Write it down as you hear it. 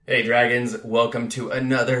Hey Dragons, welcome to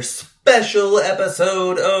another special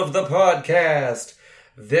episode of the podcast.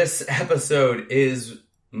 This episode is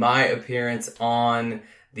my appearance on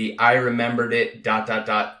the I Remembered It ...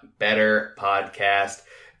 Better podcast,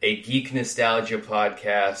 a geek nostalgia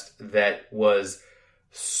podcast that was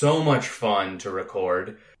so much fun to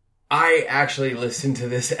record. I actually listened to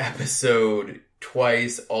this episode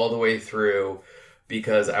twice all the way through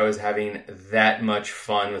because I was having that much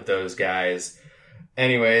fun with those guys.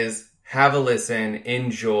 Anyways, have a listen,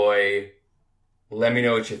 enjoy, let me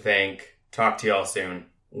know what you think. Talk to y'all soon.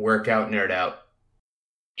 Work out, nerd out.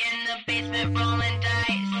 In the basement rolling dice,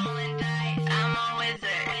 I'm a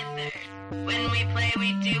wizard. When we play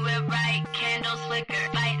we do it right, candles flicker,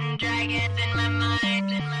 fighting dragons in my mind,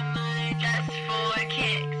 just for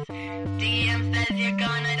kicks. DM says you're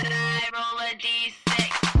gonna die, roll a d6,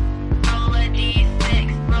 roll a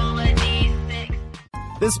d6, roll a d6.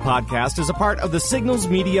 This podcast is a part of the Signals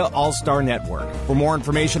Media All-Star Network. For more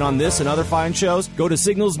information on this and other fine shows, go to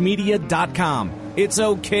signalsmedia.com. It's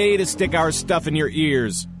okay to stick our stuff in your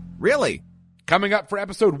ears. Really? Coming up for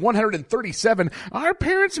episode 137, our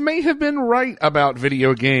parents may have been right about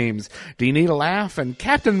video games. Do you need a laugh? And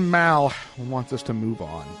Captain Mal wants us to move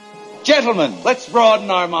on. Gentlemen, let's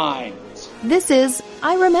broaden our minds. This is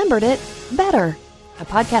I Remembered It Better, a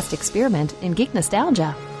podcast experiment in geek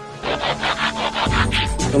nostalgia.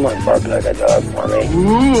 Come on, bark like a dog for me.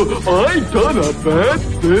 Ooh, I done a bad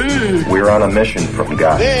thing. We're on a mission from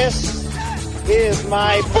God. This is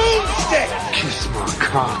my boomstick. Kiss my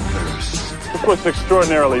converse. This looks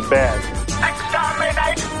extraordinarily bad.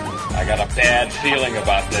 I got a bad feeling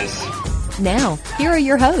about this. Now, here are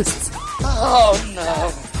your hosts. Oh,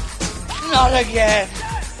 no. Not again.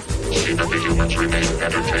 Humans remain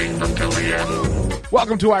entertained until the end.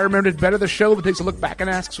 Welcome to I Remembered It Better, the show that takes a look back and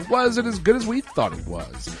asks, was it as good as we thought it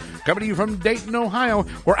was? Coming to you from Dayton, Ohio,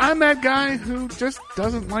 where I'm that guy who just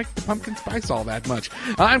doesn't like the pumpkin spice all that much.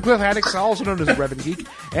 I'm Cliff Haddix, also known as the Reverend Geek,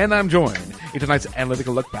 and I'm joined in tonight's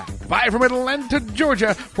analytical look back by from Atlanta,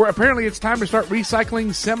 Georgia, where apparently it's time to start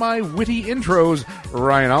recycling semi-witty intros,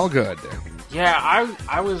 Ryan Allgood. Yeah,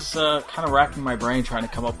 I was kind of racking my brain trying to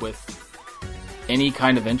come up with any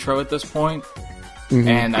kind of intro at this point. Mm-hmm.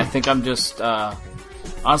 And I think I'm just,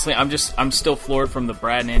 honestly, I'm still floored from the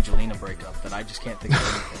Brad and Angelina breakup that I just can't think of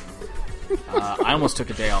anything. I almost took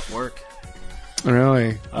a day off work.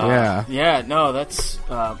 Really? Yeah. Yeah, no, that's,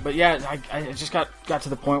 but yeah, I just got to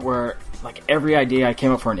the point where, like, every idea I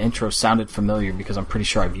came up for an intro sounded familiar because I'm pretty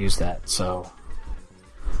sure I've used that, so,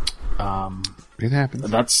 it happens.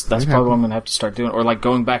 That's probably what I'm going to have to start doing. Or, like,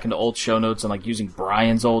 going back into old show notes and, like, using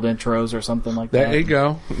Brian's old intros or something like that. There you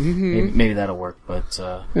go. Mm-hmm. Maybe that'll work, but,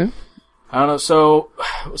 yeah. I don't know. So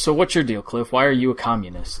what's your deal, Cliff? Why are you a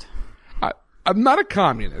communist? I'm not a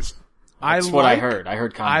communist. That's what I heard. I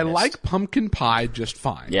heard communist. I like pumpkin pie just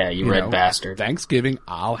fine. Yeah, you red bastard. Thanksgiving,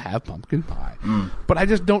 I'll have pumpkin pie. But I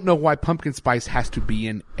just don't know why pumpkin spice has to be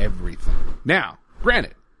in everything. Now,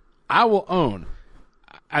 granted, I will own,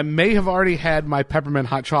 I may have already had my peppermint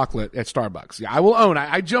hot chocolate at Starbucks. Yeah, I will own.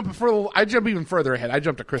 I jump even further ahead. I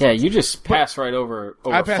jump to Christmas. Yeah, you just pass right over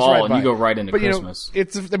fall right and you go right into Christmas.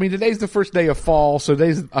 Today's the first day of fall, so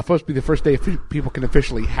today's supposed to be the first day people can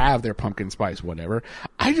officially have their pumpkin spice, whatever.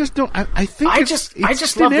 I just don't. I just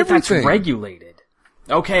love that that's regulated.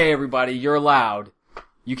 Okay, everybody, you're allowed.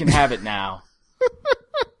 You can have it now.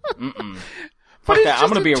 Fuck that. I'm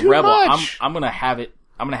gonna be a rebel. I'm gonna have it.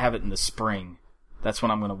 I'm gonna have it in the spring. That's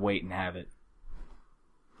when I'm going to wait and have it.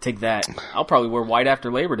 Take that. I'll probably wear white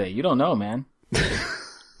after Labor Day. You don't know, man.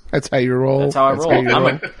 That's how you roll? That's how I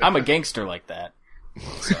roll. I'm a gangster like that.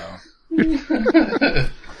 So.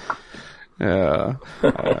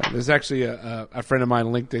 There's actually a friend of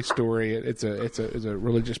mine linked a story. It's a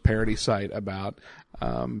religious parody site about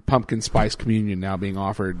pumpkin spice communion now being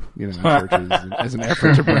offered, in churches as an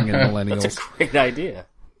effort to bring in millennials. That's a great idea.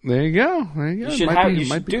 There you go. You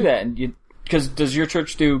should do that. And because does your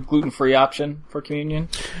church do gluten-free option for communion?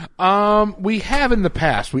 We have in the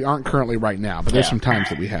past. We aren't currently right now, but there's some times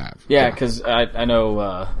that we have. Yeah, because I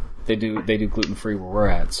know they do gluten-free where we're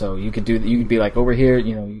at. So you could be like over here.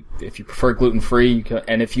 If you prefer gluten-free, you can,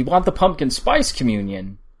 and if you want the pumpkin spice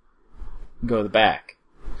communion, go to the back.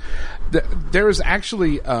 There is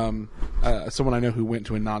actually someone I know who went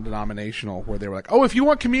to a non-denominational where they were like, "Oh, if you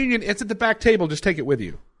want communion, it's at the back table. Just take it with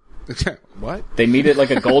you." What? They meet at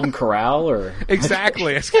like a Golden Corral, or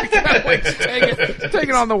exactly? Take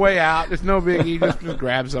it on the way out. It's no biggie. Just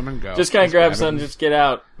grab some and go. Just kind of grab some. Just get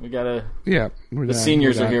out. We gotta. Yeah, the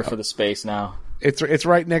seniors are here for the space now. It's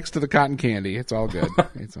right next to the cotton candy. It's all good.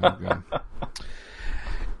 It's all good.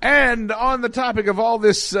 And on the topic of all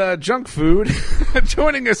this junk food,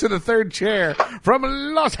 joining us in the third chair from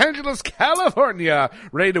Los Angeles, California,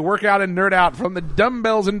 ready to work out and nerd out from the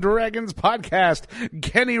Dumbbells and Dragons podcast,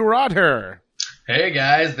 Kenny Rotter. Hey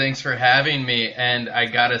guys, thanks for having me. And I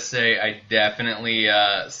gotta say, I definitely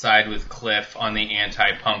side with Cliff on the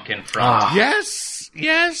anti-pumpkin front.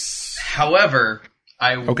 Yes. However,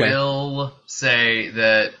 I will say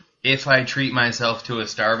that if I treat myself to a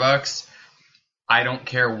Starbucks, I don't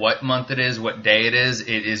care what month it is, what day it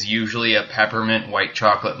is usually a peppermint white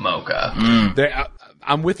chocolate mocha.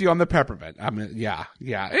 I'm with you on the peppermint. Yeah.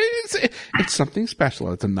 It's something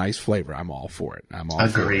special. It's a nice flavor. I'm all for it.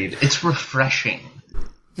 Agreed. It's refreshing.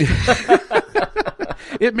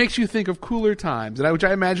 It makes you think of cooler times, which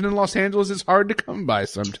I imagine in Los Angeles is hard to come by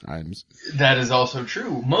sometimes. That is also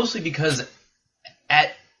true, mostly because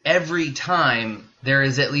at every time there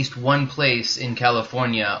is at least one place in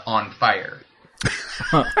California on fire.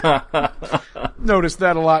 Noticed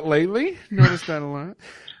that a lot lately.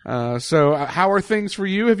 So how are things for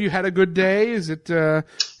you? Have you had a good day? Is it a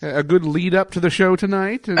good lead up to the show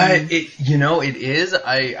tonight? It is.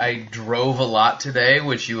 I drove a lot today,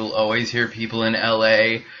 which you will always hear people in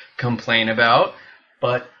LA complain about.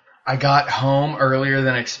 But I got home earlier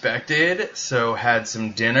than expected, so had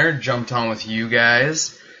some dinner, jumped on with you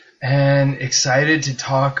guys, and excited to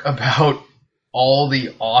talk about all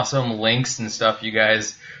the awesome links and stuff you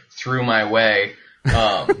guys threw my way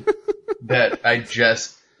that I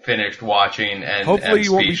just finished watching, and hopefully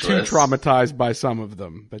you won't be too traumatized by some of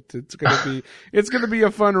them, but it's gonna be a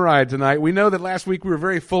fun ride tonight. We know that last week we were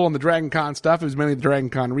very full on the Dragon Con stuff. It was mainly the Dragon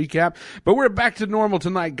Con recap, but we're back to normal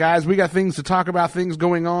tonight, guys. We got things to talk about, things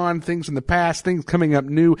going on, things in the past, things coming up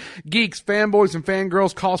new. Geeks, fanboys, and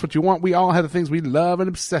fangirls, call us what you want. We all have the things we love and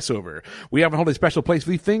obsess over. We have a wholly special place for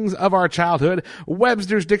the things of our childhood.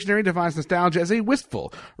 Webster's Dictionary defines nostalgia as a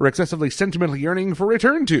wistful or excessively sentimental yearning for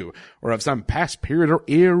return to, or of some past period or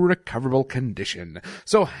irrecoverable condition.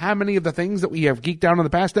 So how many of the things that we have geeked out in the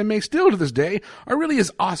past and may still to this day are really as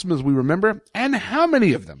awesome as we remember? And how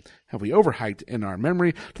many of them have we overhyped in our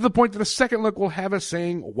memory to the point that a second look will have us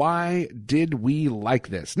saying, why did we like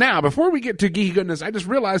this? Now, before we get to geeky goodness, I just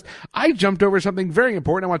realized I jumped over something very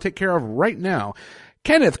important I want to take care of right now.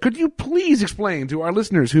 Kenneth, could you please explain to our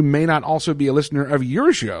listeners who may not also be a listener of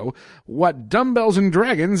your show what Dumbbells and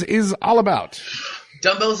Dragons is all about?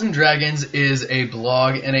 Dumbbells and Dragons is a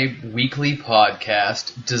blog and a weekly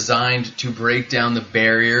podcast designed to break down the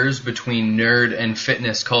barriers between nerd and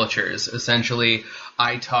fitness cultures. Essentially,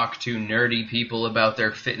 I talk to nerdy people about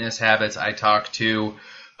their fitness habits. I talk to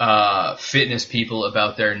fitness people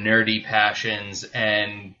about their nerdy passions,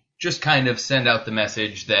 and just kind of send out the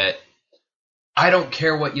message that I don't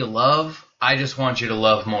care what you love. I just want you to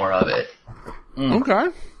love more of it. Okay.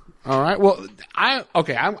 All right. Well,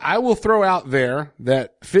 I will throw out there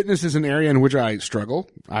that fitness is an area in which I struggle.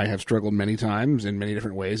 I have struggled many times in many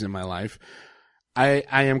different ways in my life. I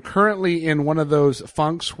am currently in one of those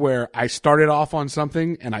funks where I started off on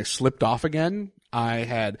something and I slipped off again. I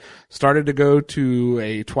had started to go to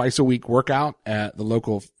a twice a week workout at the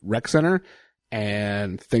local rec center,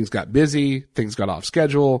 and things got busy, things got off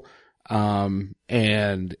schedule.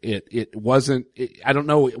 And it wasn't, I don't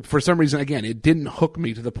know, for some reason, again, it didn't hook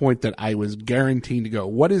me to the point that I was guaranteed to go.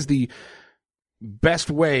 What is the best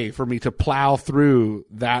way for me to plow through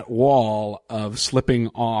that wall of slipping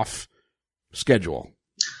off schedule?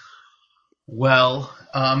 Well,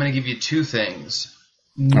 I'm going to give you two things.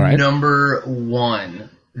 All right. Number one,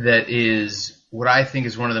 that is what I think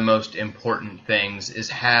is one of the most important things, is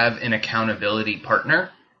have an accountability partner.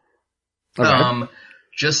 Okay.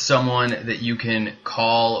 Just someone that you can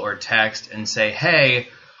call or text and say, hey,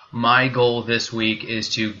 my goal this week is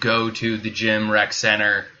to go to the gym rec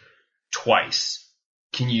center twice.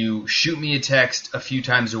 Can you shoot me a text a few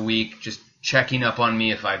times a week, just checking up on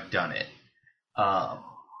me if I've done it?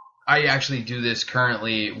 I actually do this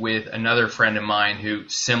currently with another friend of mine who,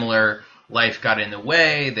 similar, life got in the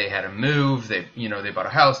way. They had to move. They bought a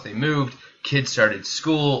house. They moved. Kids started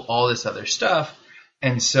school, all this other stuff.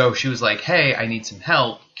 And so she was like, hey, I need some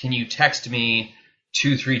help. Can you text me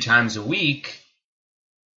 2-3 times a week?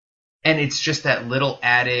 And it's just that little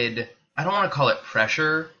added, I don't want to call it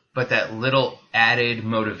pressure, but that little added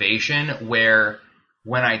motivation where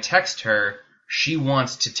when I text her, she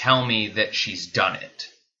wants to tell me that she's done it.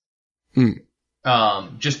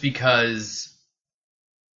 Just because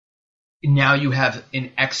now you have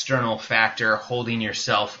an external factor holding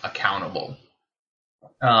yourself accountable.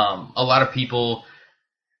 A lot of people,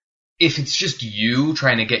 if it's just you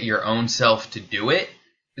trying to get your own self to do it,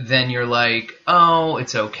 then you're like, oh,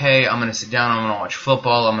 it's okay. I'm going to sit down. I'm going to watch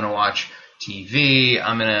football. I'm going to watch TV.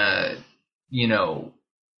 I'm gonna,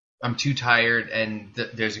 I'm too tired, and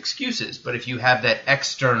there's excuses. But if you have that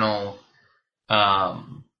external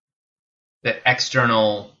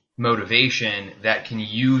motivation, that can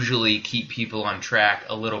usually keep people on track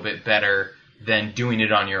a little bit better than doing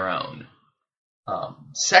it on your own.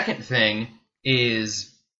 Second thing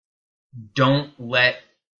is, don't let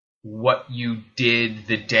what you did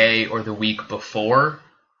the day or the week before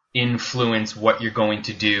influence what you're going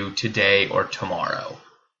to do today or tomorrow.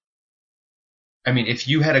 I mean, if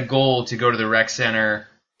you had a goal to go to the rec center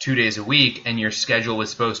 2 days a week and your schedule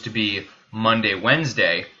was supposed to be Monday,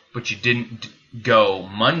 Wednesday, but you didn't go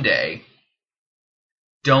Monday,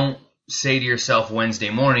 don't say to yourself Wednesday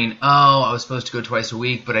morning, oh, I was supposed to go twice a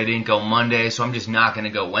week, but I didn't go Monday, so I'm just not going to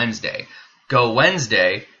go Wednesday. Go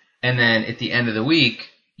Wednesday, and then at the end of the week,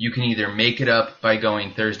 you can either make it up by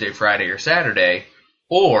going Thursday, Friday, or Saturday,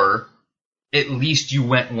 or at least you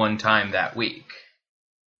went one time that week.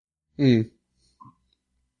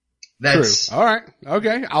 That's true. All right.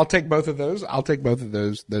 Okay. I'll take both of those. I'll take both of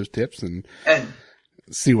those tips and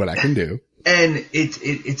see what I can do. And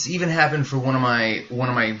it's even happened for one of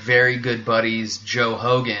my very good buddies, Joe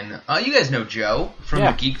Hogan. You guys know Joe from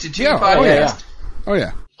the Geek to Two podcast. Oh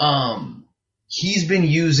yeah. He's been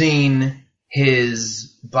using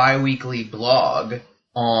his bi-weekly blog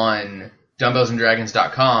on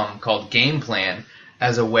dumbbellsanddragons.com called Game Plan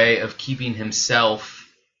as a way of keeping himself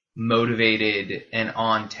motivated and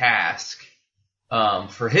on task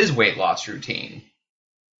for his weight loss routine.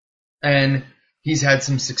 And he's had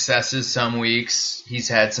some successes some weeks, he's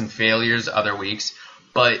had some failures other weeks,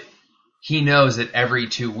 but he knows that every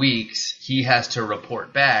 2 weeks he has to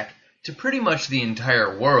report back to pretty much the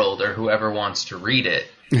entire world or whoever wants to read it.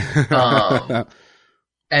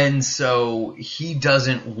 And so he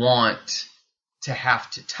doesn't want to have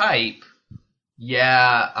to type,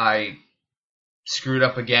 I screwed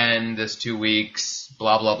up again this 2 weeks,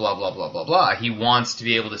 blah, blah, blah, blah, blah, blah, blah. He wants to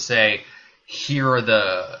be able to say, here are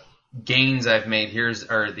the gains I've made, here's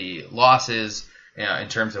are the losses in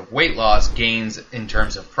terms of weight loss, gains in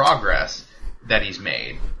terms of progress that he's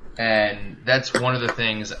made. And that's one of the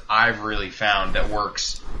things I've really found that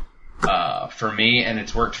works for me, and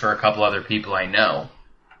it's worked for a couple other people I know.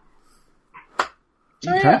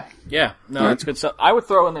 Yeah, no, that's good stuff. I would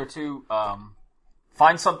throw in there too,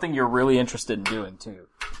 find something you're really interested in doing too.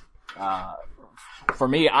 For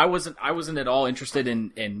me, I wasn't at all interested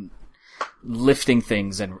in lifting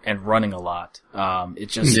things and running a lot.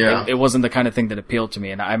 It wasn't the kind of thing that appealed to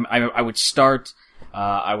me. And I would start,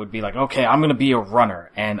 I would be like, okay, I'm going to be a runner.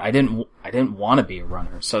 And I didn't want to be a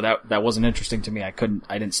runner. So that wasn't interesting to me. I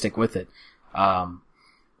didn't stick with it.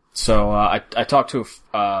 So I talked to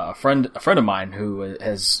a friend of mine who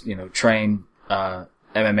has, trained,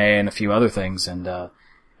 MMA and a few other things. And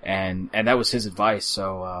that was his advice.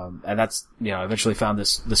 So, and that's, eventually found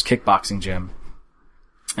this kickboxing gym.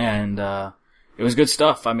 And, it was good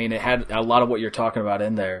stuff. I mean, it had a lot of what you're talking about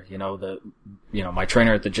in there. My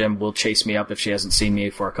trainer at the gym will chase me up if she hasn't seen me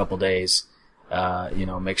for a couple days.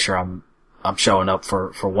 Make sure I'm showing up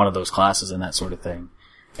for one of those classes and that sort of thing.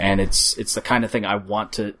 And it's the kind of thing I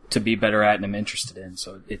want to be better at and I'm interested in.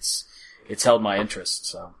 So it's held my interest.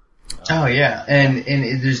 So. Oh yeah. And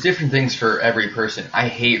there's different things for every person. I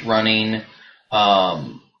hate running.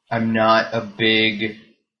 I'm not a big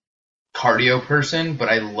cardio person, but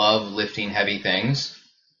I love lifting heavy things.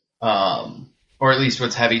 Or at least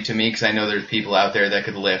what's heavy to me, because I know there's people out there that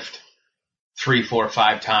could lift 3, 4,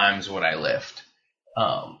 5 times what I lift.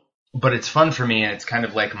 But it's fun for me, and it's kind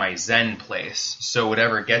of like my Zen place. So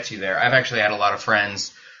whatever gets you there. I've actually had a lot of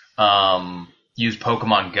friends use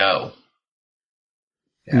Pokemon Go.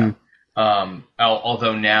 Yeah.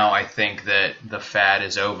 Although now I think that the fad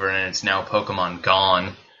is over and it's now Pokemon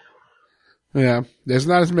Gone. Yeah, there's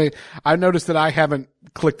not as many. I noticed that I haven't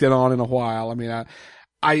clicked it on in a while. I mean,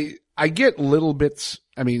 I get little bits.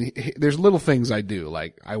 I mean, there's little things I do,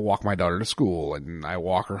 like I walk my daughter to school and I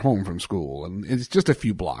walk her home from school, and it's just a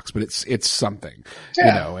few blocks, but it's something,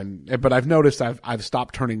 but I've noticed I've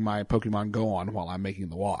stopped turning my Pokemon Go on while I'm making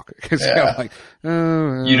the walk, because I'm like,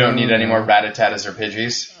 you don't need any more Rattatas or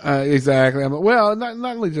Pidgeys. Exactly. Well,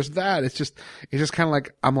 not only just that, it's just kind of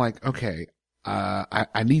like, I'm like, okay,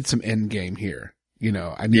 I need some end game here.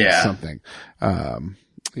 I need something.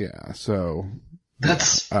 So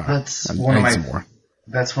that's one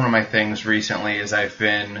of my things recently is I've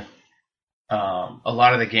been, a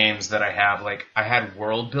lot of the games that I have, like I had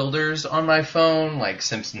world builders on my phone, like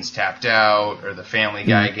Simpsons Tapped Out or the Family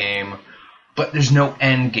Guy game, but there's no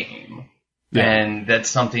end game. Yeah. And that's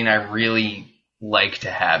something I really like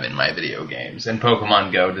to have in my video games, and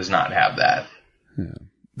Pokemon Go does not have that. Yeah.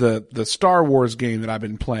 the Star Wars game that I've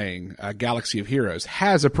been playing, Galaxy of Heroes,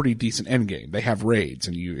 has a pretty decent end game. They have raids,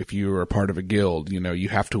 and if you are a part of a guild, you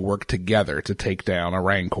have to work together to take down a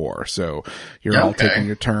Rancor. So you're all taking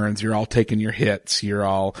your turns, you're all taking your hits, you're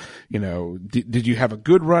all, did you have a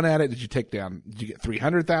good run at it? Did you get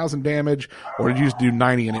 300,000 damage, or did you just do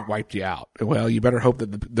 90 and it wiped you out? Well, you better hope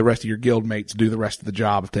that the rest of your guild mates do the rest of the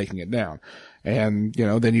job of taking it down. And,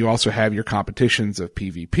 then you also have your competitions of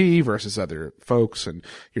PvP versus other folks, and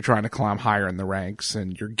you're trying to climb higher in the ranks,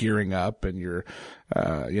 and you're gearing up, and you're,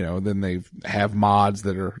 then they have mods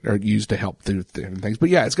that are used to help through different things. But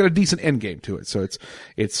yeah, it's got a decent end game to it. So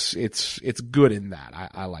it's good in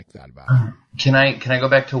that. I like that about it. Can I go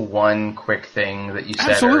back to one quick thing that you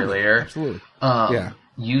said earlier? Absolutely. Yeah.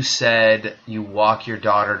 You said you walk your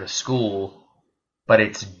daughter to school, but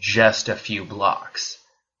it's just a few blocks.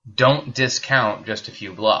 Don't discount just a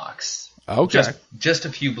few blocks. Okay. Just a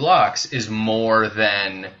few blocks is more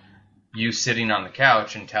than you sitting on the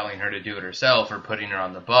couch and telling her to do it herself, or putting her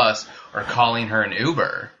on the bus, or calling her an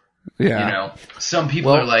Uber. Yeah. Some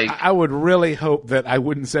people are like, I would really hope that I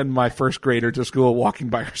wouldn't send my first grader to school walking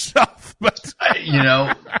by herself, but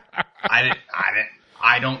I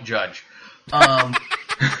don't judge.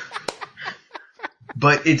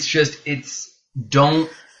 But don't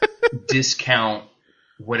discount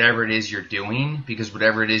whatever it is you're doing, because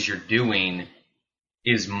whatever it is you're doing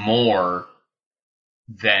is more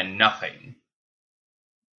than nothing.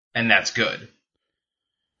 And that's good.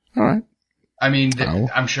 All right. I mean,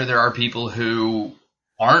 I'm sure there are people who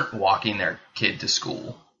aren't walking their kid to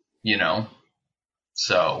school,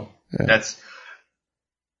 So that's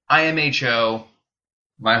IMHO,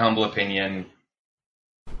 my humble opinion.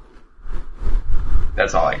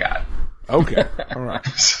 That's all I got. Okay. All right.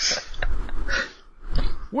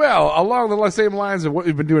 Well, along the same lines of what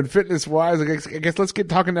we've been doing fitness-wise, I guess let's get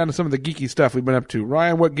talking down to some of the geeky stuff we've been up to.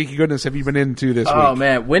 Ryan, what geeky goodness have you been into this week? Oh,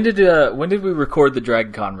 man. When did we record the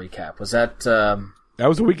Dragon Con recap? Was that... that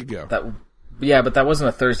was a week ago. Yeah, but that wasn't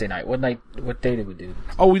a Thursday night. What day did we do?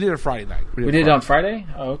 Oh, we did it Friday night. We did it on Friday?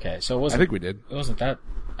 Oh, okay. So it wasn't... I think we did. It wasn't that...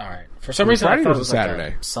 All right. For some reason, Friday I thought was it was Saturday.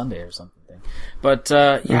 Like a Sunday or something. But,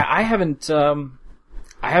 I haven't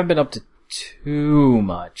been up to too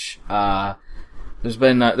much. There's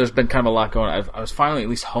been kind of a lot going on. I was finally at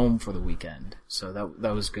least home for the weekend, so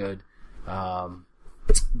that was good.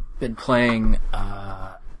 Been playing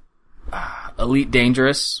Elite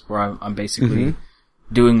Dangerous, where I'm basically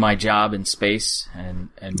doing my job in space and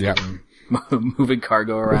moving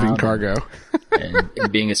cargo around, moving cargo, and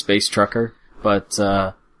being a space trucker. But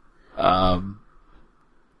other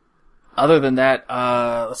than that,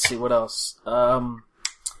 let's see what else.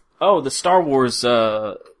 The Star Wars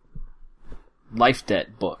Life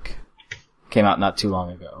Debt book came out not too long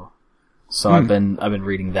ago, so I've been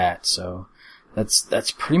reading that. So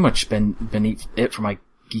that's pretty much been it for my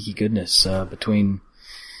geeky goodness. Between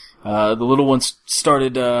the little one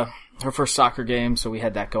started her first soccer game, so we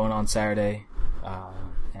had that going on Saturday,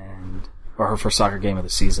 or her first soccer game of the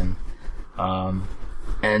season, and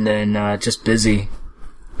then just busy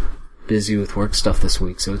with work stuff this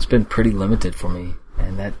week. So it's been pretty limited for me,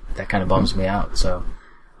 and that kind of bums me out. So.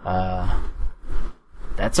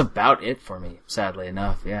 That's about it for me, sadly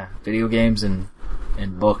enough. Yeah, video games and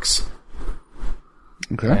books.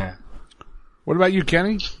 Okay. Yeah. What about you,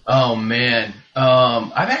 Kenny? Oh man,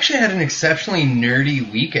 I've actually had an exceptionally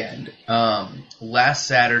nerdy weekend. Last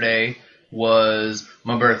Saturday was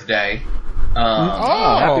my birthday.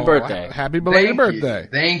 Happy birthday! Happy belated birthday!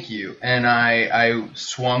 Thank you. And I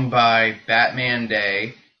swung by Batman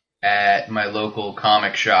Day at my local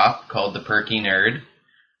comic shop called the Perky Nerd.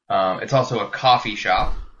 It's also a coffee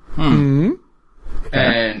shop.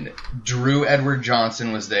 And Drew Edward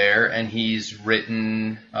Johnson was there, and he's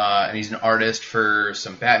written, and he's an artist for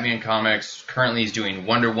some Batman comics. Currently he's doing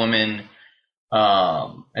Wonder Woman,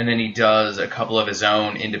 and then he does a couple of his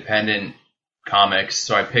own independent comics,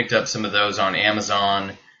 so I picked up some of those on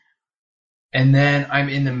Amazon. And then I'm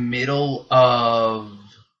in the middle of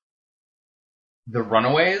The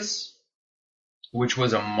Runaways, which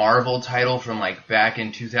was a Marvel title from like back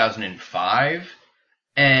in 2005,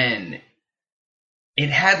 and it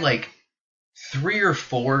had like 3 or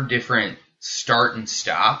 4 different start and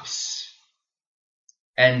stops,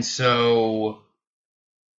 and so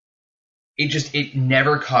it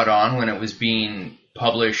never caught on when it was being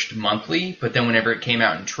published monthly, but then whenever it came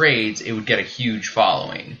out in trades, it would get a huge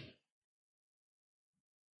following.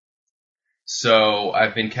 So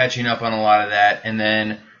I've been catching up on a lot of that, and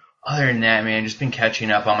then other than that, man, just been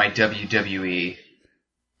catching up on my WWE.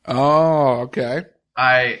 Oh, okay.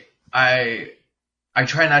 I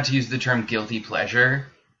try not to use the term guilty pleasure,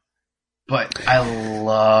 But I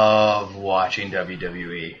love watching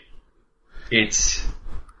WWE. It's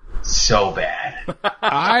so bad.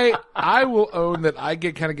 I will own that I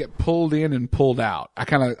get pulled in and pulled out.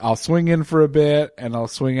 I'll swing in for a bit and I'll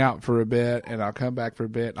swing out for a bit and I'll come back for a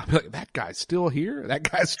bit. I'll be like, that guy's still here? That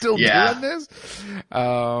guy's still doing this?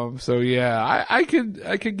 So yeah, I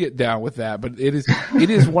could get down with that, but it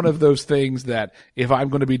is one of those things that if I'm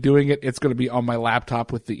going to be doing it, it's going to be on my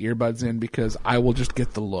laptop with the earbuds in because I will just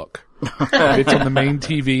get the look. If it's on the main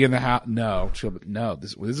TV in the house, no,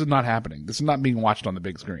 this is not happening. This is not being watched on the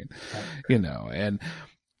big screen, and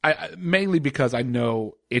I mainly because I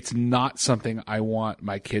know it's not something I want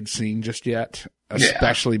my kids seeing just yet,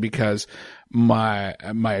 especially because my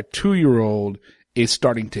 2-year-old is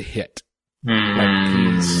starting to hit. Like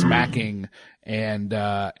he's smacking and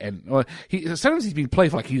sometimes he's being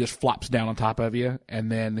playful, like he just flops down on top of you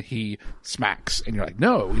and then he smacks and you're like,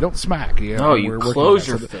 no, we don't smack. You close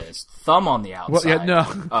your fist, thumb on the outside. Well, yeah, no.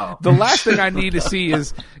 Oh. The last thing I need to see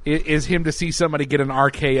is him to see somebody get an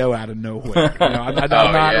RKO out of nowhere.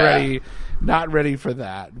 I'm not ready for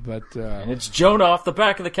that. But and it's Jonah off the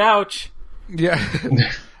back of the couch. Yeah.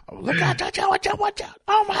 Look out! Watch out!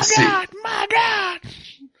 Oh my God!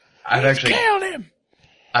 He's killed him.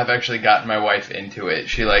 I've actually gotten my wife into it.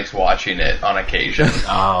 She likes watching it on occasion.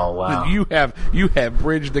 Oh, wow. You have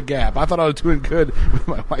bridged the gap. I thought I was doing good with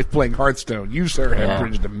my wife playing Hearthstone. You, sir, have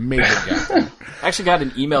bridged a major gap. I actually got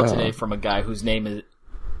an email today from a guy whose name is,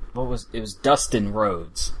 it was Dustin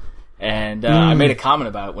Rhodes. And I made a comment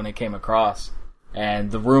about it when it came across.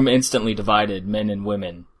 And the room instantly divided men and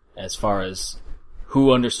women as far as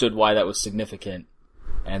who understood why that was significant.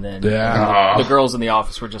 And then the girls in the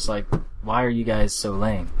office were just like, why are you guys so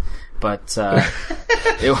lame? But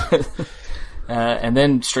it was, and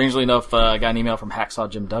then strangely enough, I got an email from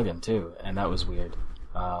Hacksaw Jim Duggan too, and that was weird.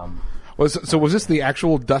 Was this the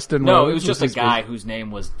actual Dustin Rhodes? No, it was just a guy whose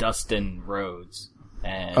name was Dustin Rhodes,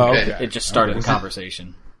 and it just started a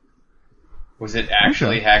conversation. Was it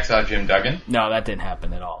actually Hacksaw Jim Duggan? No, that didn't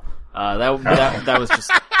happen at all. That was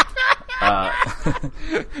just.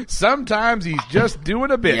 Sometimes he's just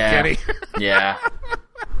doing a bit, Kenny. Yeah.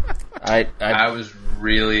 I was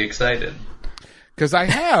really excited. Because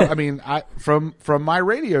from my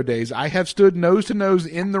radio days, I have stood nose to nose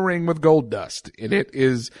in the ring with Goldust, and it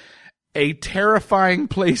is a terrifying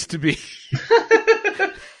place to be.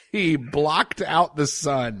 He blocked out the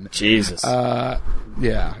sun. Jesus. And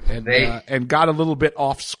got a little bit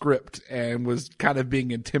off script and was kind of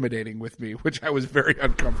being intimidating with me, which I was very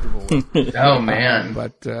uncomfortable with. Oh man.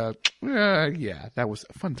 But that was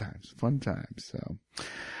fun times. So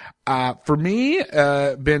for me,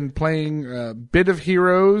 been playing a bit of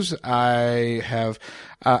Heroes. I've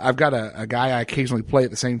got a guy I occasionally play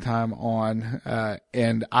at the same time on,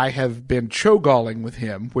 and I have been chogalling with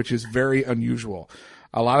him, which is very unusual.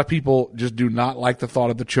 A lot of people just do not like the thought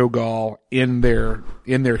of the Cho'Gall in their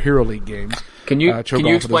Hero League games. Can you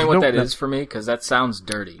explain what that is for me? Because that sounds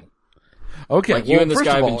dirty. Okay, like you and this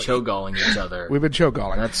guy have been Cho'Galling each other. We've been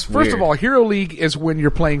Cho'Galling. That's weird. First of all, Hero League is when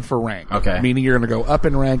you're playing for rank. Okay, meaning you're going to go up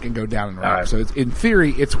in rank and go down in rank. Right. So in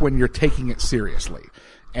theory, it's when you're taking it seriously.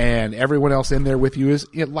 And everyone else in there with you is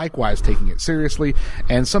likewise taking it seriously.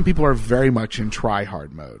 And some people are very much in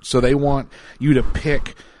try-hard mode. So they want you to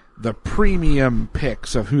pick the premium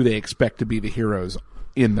picks of who they expect to be the heroes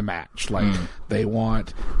in the match. Like they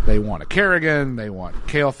want a Kerrigan, they want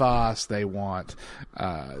Kael'thas, they want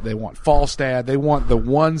Falstad, they want the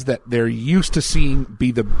ones that they're used to seeing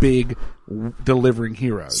be the big delivering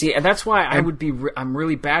heroes. See, and that's why I'm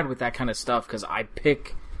really bad with that kind of stuff because I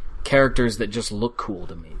pick characters that just look cool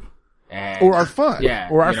to me. Or are fun. Yeah.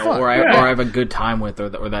 Or are fun. Or I have a good time with or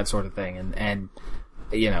that sort of thing. And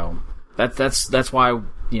that's why,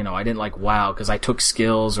 I didn't like WoW because I took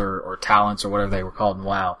skills or talents or whatever they were called in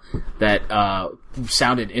WoW that,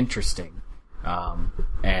 sounded interesting.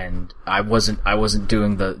 And I wasn't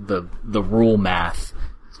doing the rule math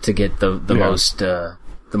to get the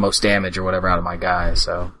most damage or whatever out of my guy,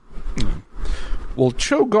 so. Well,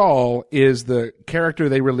 Cho'Gall is the character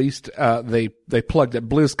they released, they plugged at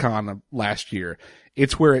BlizzCon last year.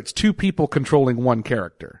 It's where it's two people controlling one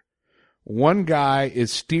character. One guy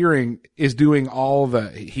is doing he's doing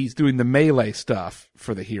the melee stuff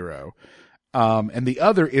for the hero. And the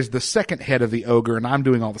other is the second head of the ogre, and I'm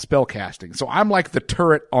doing all the spell casting. So I'm like the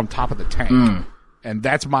turret on top of the tank. And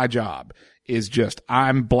that's my job, is just,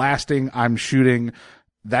 I'm blasting, I'm shooting.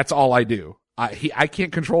 That's all I do. I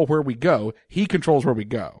can't control where we go. He controls where we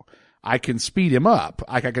go. I can speed him up.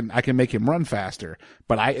 I can make him run faster,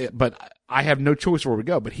 but I have no choice where we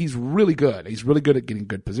go, but he's really good. He's really good at getting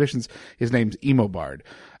good positions. His name's Emo Bard.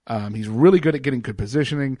 He's really good at getting good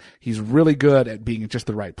positioning. He's really good at being in just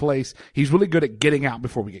the right place. He's really good at getting out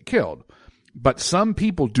before we get killed. But some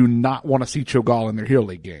people do not want to see Cho'Gall in their Hero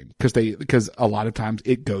League game because a lot of times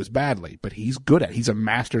it goes badly, but he's good at it. He's a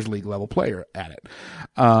Masters League level player at it.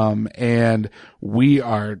 And we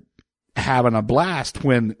are having a blast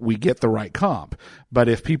when we get the right comp. But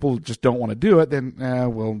if people just don't want to do it, then,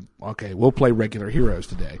 we'll play regular heroes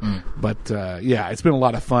today. But, it's been a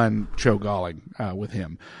lot of fun Cho'Galling, with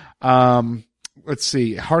him. Let's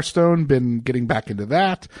see. Hearthstone, been getting back into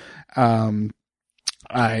that.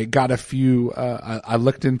 I got a few, I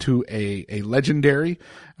looked into a legendary,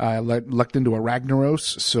 looked into a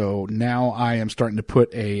Ragnaros. So now I am starting to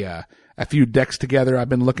put a few decks together I've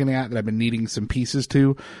been looking at that I've been needing some pieces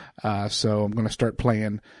to. So I'm going to start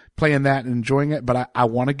playing that and enjoying it. But I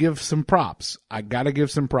want to give some props. I got to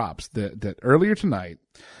give some props that earlier tonight,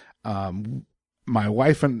 my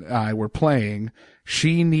wife and I were playing.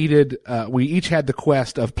 She needed, we each had the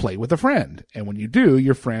quest of play with a friend. And when you do,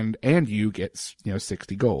 your friend and you get,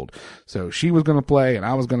 60 gold. So she was going to play and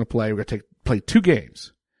I was going to play. We're going to play 2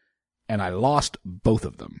 games. And I lost both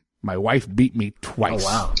of them. My wife beat me twice. Oh,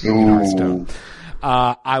 wow. In Hearthstone.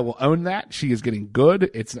 I will own that. She is getting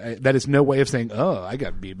good. That is no way of saying, oh, I got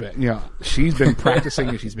to be better. She's been practicing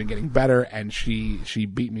and she's been getting better, and she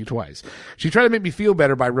beat me twice. She tried to make me feel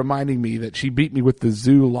better by reminding me that she beat me with the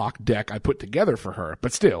Zoolock deck I put together for her,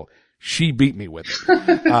 but still, she beat me with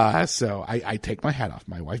it. So I take my hat off.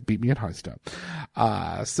 My wife beat me at Hearthstone.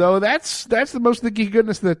 So that's the most of the geeky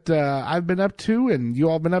goodness that, I've been up to and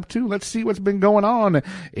you all been up to. Let's see what's been going on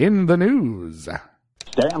in the news.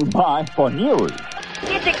 Stand by for news.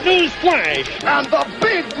 Epic news flash. And the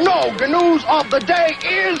big news of the day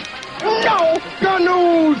is no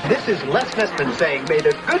news. This is Les Nessman saying, may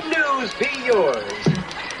the good news be yours.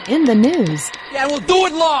 In the news. Yeah, we'll do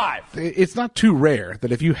it live. It's not too rare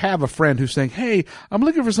that if you have a friend who's saying, hey, I'm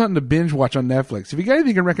looking for something to binge watch on Netflix, if you got anything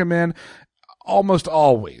you can recommend, almost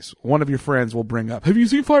always one of your friends will bring up, have you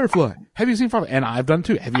seen Firefly? Have you seen Firefly? And I've done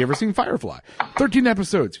too. Have you ever seen Firefly? 13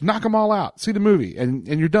 episodes. Knock them all out. See the movie and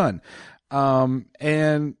you're done.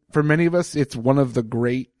 And for many of us, it's one of the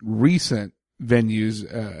great recent ventures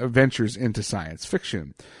into science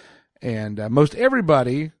fiction. And, most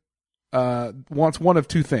everybody, wants one of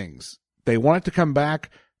 2 things. They want it to come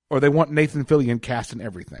back, or they want Nathan Fillion cast in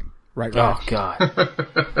everything. Right? Oh, God.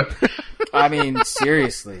 I mean,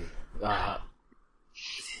 seriously.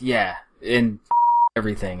 Yeah, in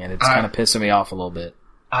everything, and it's kind of pissing me off a little bit.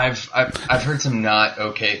 I've heard some not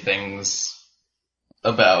okay things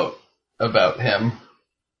about him.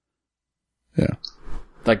 Yeah.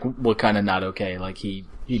 Like, what kind of not okay? Like he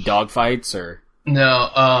dogfights or?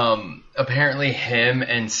 No, apparently him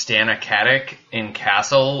and Stana Katic in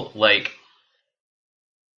Castle,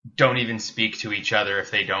 don't even speak to each other if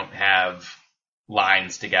they don't have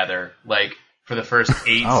lines together. Like, for the first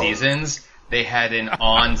 8 seasons, they had an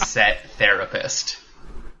on-set therapist.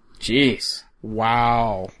 Jeez.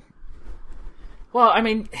 Wow. Well, I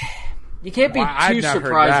mean, you can't be too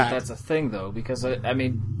surprised that that's a thing, though, because, I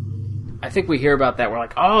mean, I think we hear about that. We're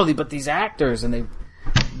like, oh, but these actors, and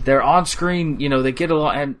they're on screen, they get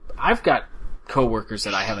along, and I've got coworkers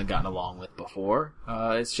that I haven't gotten along with before.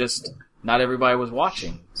 It's just not everybody was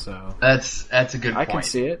watching, so. That's a good point. I can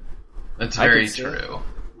see it. That's very true.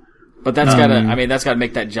 But that's gotta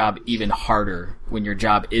make that job even harder when your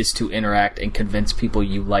job is to interact and convince people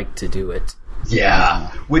you like to do it.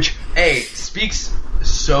 Yeah. Which, speaks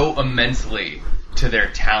so immensely to their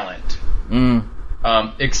talent.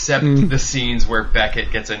 Except the scenes where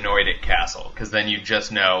Beckett gets annoyed at Castle, because then you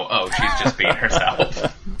just know, she's just being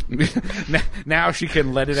herself. Now she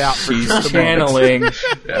can let it out. She's channeling.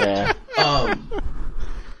 Yeah.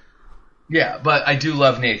 Yeah, but I do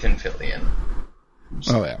love Nathan Fillion.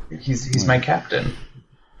 Oh yeah, he's my captain.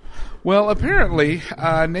 Well, apparently,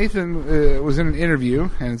 Nathan was in an interview,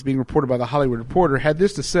 and it's being reported by the Hollywood Reporter, had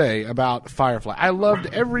this to say about Firefly. I loved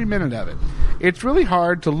every minute of it. It's really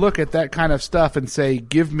hard to look at that kind of stuff and say,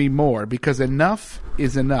 give me more, because enough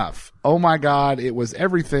is enough. Oh my God, it was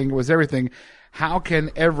everything, How can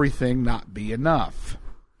everything not be enough?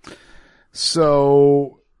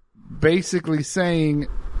 So, basically saying,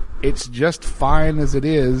 it's just fine as it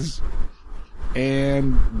is,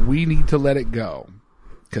 and we need to let it go.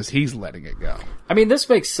 Because he's letting it go. I mean, this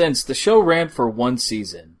makes sense. The show ran for 1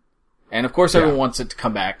 season. And of course everyone wants it to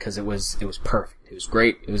come back because it was perfect. It was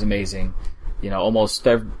great. It was amazing. Almost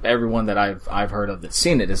everyone that I've heard of that's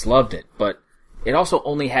seen it has loved it. But it also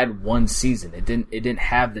only had 1 season. It didn't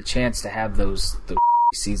have the chance to have those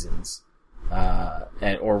seasons.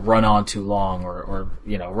 or run on too long, or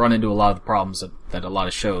run into a lot of the problems that a lot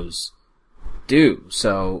of shows do.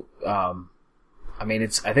 So, I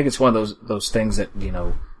think it's one of those things that,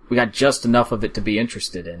 we got just enough of it to be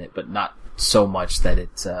interested in it, but not so much that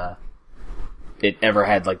it ever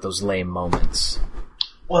had like those lame moments.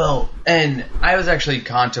 Well, and I was actually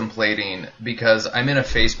contemplating, because I'm in a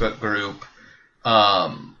Facebook group,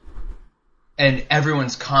 and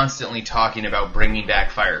everyone's constantly talking about bringing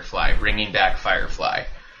back Firefly.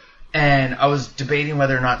 And I was debating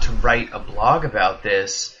whether or not to write a blog about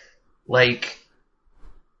this. Like,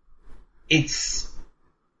 it's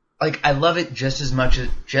like, I love it just as much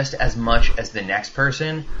as the next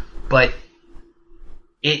person, but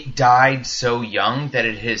it died so young that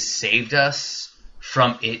it has saved us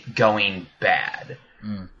from it going bad.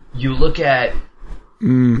 You look at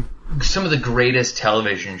some of the greatest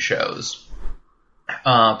television shows.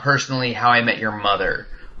 Personally, How I Met Your Mother,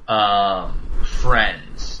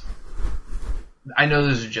 Friends. I know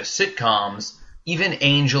those are just sitcoms. Even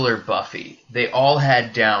Angel or Buffy. They all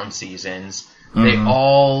had down seasons. They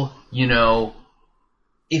all,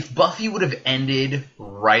 if Buffy would have ended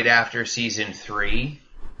right after season 3,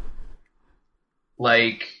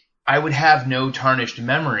 like, I would have no tarnished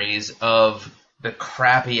memories of the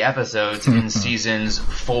crappy episodes in seasons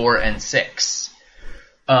 4 and 6.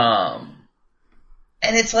 And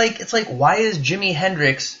it's like, why is Jimi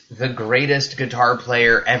Hendrix the greatest guitar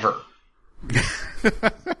player ever?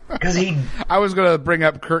 Because I was going to bring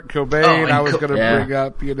up Kurt Cobain. I was going to bring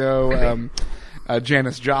up,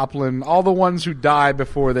 Janis Joplin. All the ones who die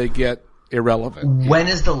before they get irrelevant. When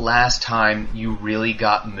is the last time you really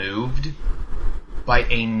got moved by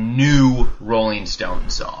a new Rolling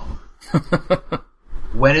Stones song?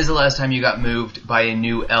 When is the last time you got moved by a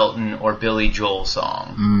new Elton or Billy Joel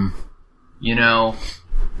song?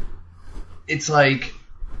 It's like,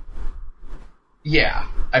 yeah.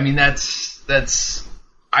 I mean, that's.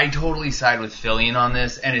 I totally side with Fillion on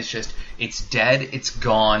this, and it's dead, it's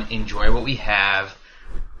gone, enjoy what we have,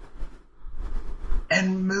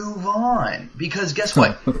 and move on. Because guess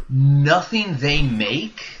what? Nothing they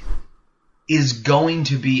make is going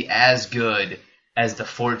to be as good as the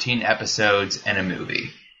 14 episodes and a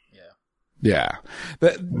movie. Yeah.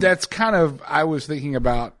 That's kind of, I was thinking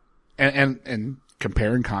about, and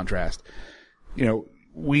compare and contrast.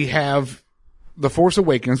 We have The Force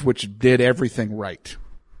Awakens, which did everything right.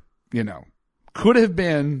 Could have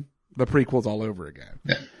been the prequels all over again.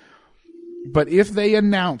 Yeah. But if they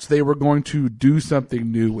announced they were going to do something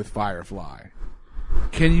new with Firefly,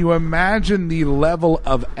 can you imagine the level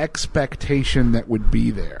of expectation that would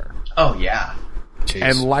be there? Oh, yeah. Jeez.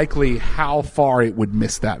 And likely how far it would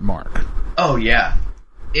miss that mark. Oh, yeah.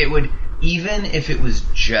 It would, even if it was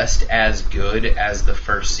just as good as the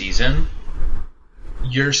first season,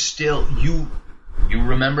 you're still, you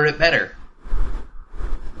remember it better.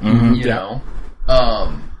 You know?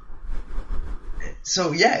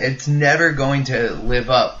 So, yeah, it's never going to live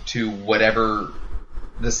up to whatever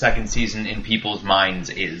the second season in people's minds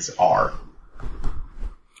are.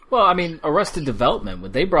 Well, I mean, Arrested Development,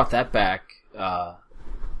 when they brought that back,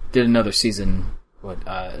 did another season, was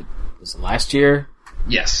it last year?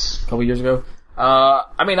 Yes. A couple years ago?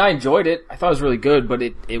 I mean, I enjoyed it. I thought it was really good, but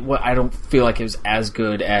I don't feel like it was as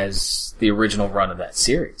good as the original run of that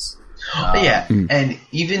series. Yeah, and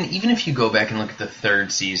even if you go back and look at the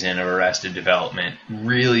third season of Arrested Development,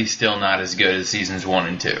 really still not as good as seasons 1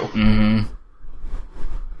 and 2. Mm-hmm.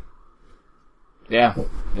 Yeah.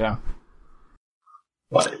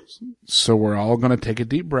 What? So we're all going to take a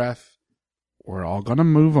deep breath. We're all going to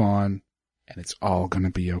move on, and it's all going to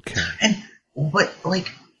be okay. And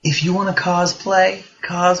if you want to cosplay.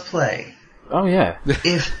 Oh yeah.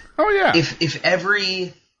 If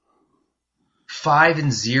every 5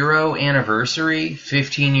 and 0 anniversary,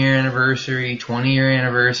 15-year anniversary, 20-year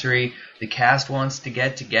anniversary, the cast wants to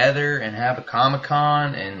get together and have a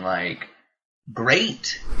Comic-Con and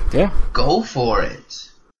great. Yeah. Go for it.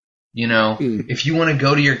 If you want to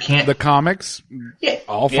go to your the comics, yeah,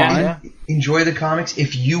 all fine. Yeah. Enjoy the comics.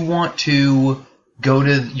 If you want to go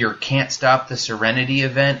to your Can't Stop the Serenity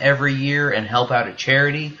event every year and help out a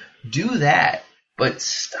charity, do that. But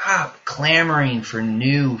stop clamoring for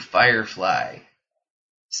new Firefly.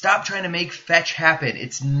 Stop trying to make fetch happen.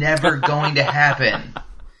 It's never going to happen.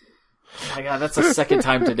 Oh my God, that's the second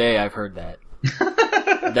time today I've heard that.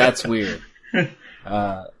 That's weird.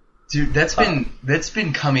 Dude, that's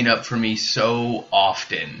been coming up for me so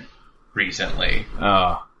often recently.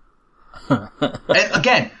 Oh. And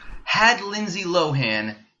again, had Lindsay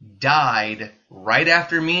Lohan died right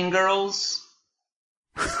after Mean Girls...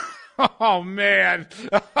 Oh, man.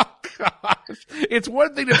 Oh, God. It's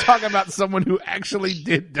one thing to talk about someone who actually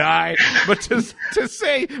did die, but to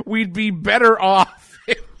say we'd be better off.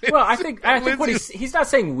 Well, I think what he's not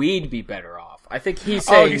saying we'd be better off. I think he's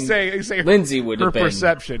saying Lindsay would have been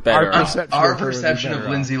better off. Our perception of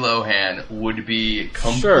Lindsay Lohan would be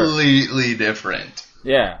completely different.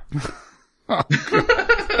 Yeah.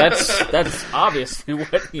 That's obviously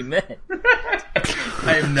what he meant.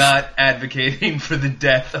 I am not advocating for the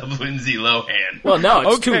death of Lindsay Lohan. Well, no,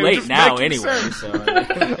 it's too late now anyway. So,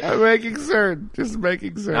 I'm making certain. Just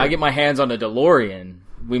making certain. I get my hands on a DeLorean.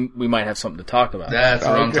 We might have something to talk about. That's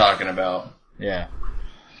what I'm talking about. Yeah.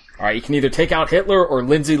 All right, you can either take out Hitler or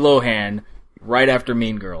Lindsay Lohan right after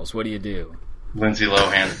Mean Girls. What do you do? Lindsay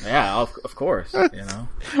Lohan. Yeah, of course. You know.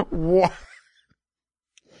 What?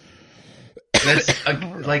 That's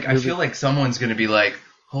I feel like someone's gonna be like,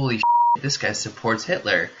 "Holy shit, this guy supports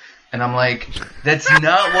Hitler," and I'm like, "That's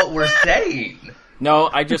not what we're saying." No,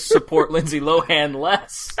 I just support Lindsay Lohan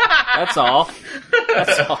less. That's all.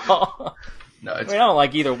 That's all. No, I don't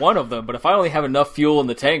like either one of them, but if I only have enough fuel in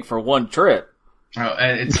the tank for one trip. Oh,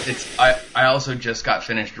 and I also just got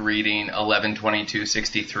finished reading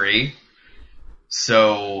 11/22/63,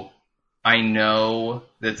 so I know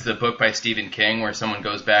that's the book by Stephen King where someone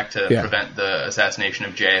goes back to prevent the assassination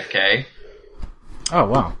of JFK. Oh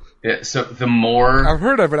wow! Yeah, so the more I've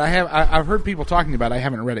heard of it, I've heard people talking about it. I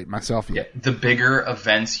haven't read it myself yet. Yeah, the bigger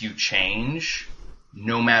events you change,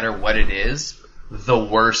 no matter what it is, the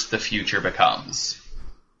worse the future becomes.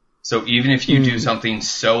 So even if you do something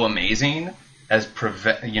so amazing as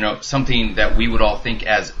something that we would all think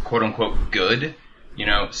as quote unquote good,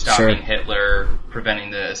 stopping Hitler,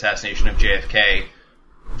 preventing the assassination of JFK,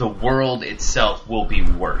 the world itself will be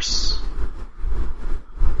worse.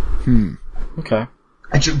 Okay.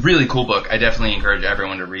 It's a really cool book. I definitely encourage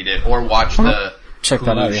everyone to read it or watch the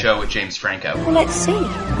Hulu show with James Franco. Well, let's see.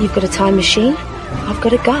 You've got a time machine. I've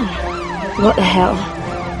got a gun. What the hell?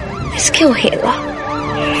 Let's kill Hitler.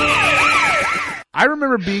 I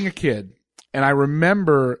remember being a kid, and I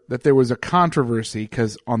remember that there was a controversy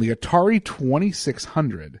because on the Atari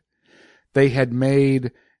 2600, they had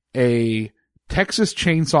made a Texas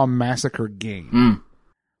Chainsaw Massacre game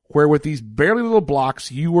where with these barely little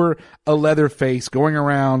blocks, you were a Leatherface going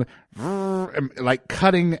around like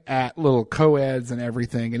cutting at little co-eds and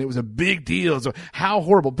everything, and it was a big deal. So how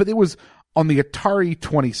horrible. But it was on the Atari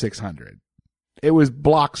 2600. It was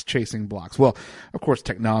blocks chasing blocks. Well, of course,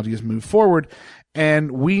 technology has moved forward,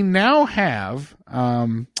 and we now have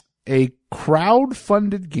a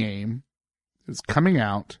crowd-funded game that's coming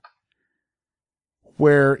out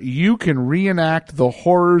where you can reenact the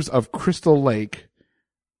horrors of Crystal Lake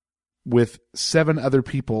with 7 other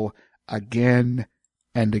people again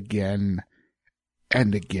and again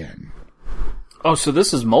and again. Oh, so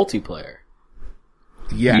this is multiplayer.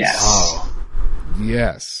 Yes. Oh.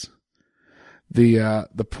 Yes.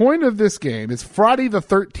 The point of this game is Friday the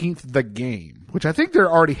 13th, the game, which I think there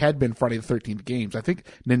already had been Friday the 13th games. I think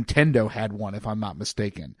Nintendo had one, if I'm not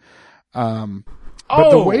mistaken. But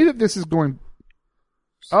the way that this is going...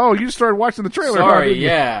 Oh, you started watching the trailer. Sorry,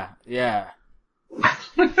 yeah.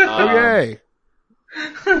 Okay.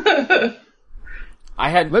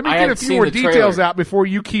 Let me get a few more details out before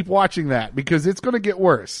you keep watching that, because it's going to get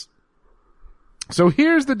worse. So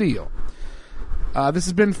here's the deal. This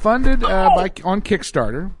has been funded on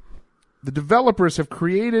Kickstarter. The developers have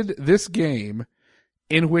created this game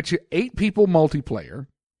in which 8 people multiplayer,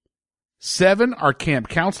 7 are camp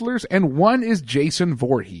counselors, and 1 is Jason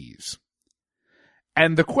Voorhees.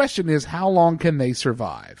 And the question is, how long can they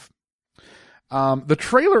survive? The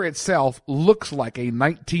trailer itself looks like a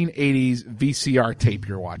 1980s VCR tape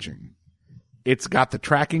you're watching. It's got the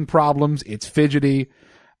tracking problems. It's fidgety.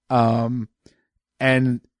 And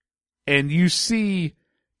you see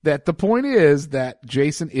that the point is that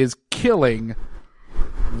Jason is killing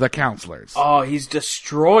the counselors. Oh, he's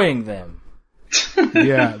destroying them.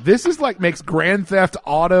 Yeah, this is like makes Grand Theft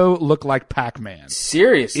Auto look like Pac-Man.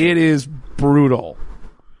 Seriously. It is brutal.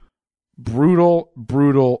 Brutal.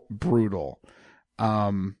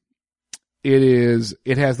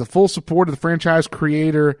 It has the full support of the franchise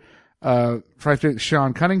creator,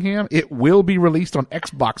 Sean Cunningham. It will be released on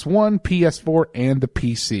Xbox One, PS4, and the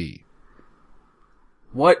PC.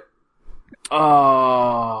 What?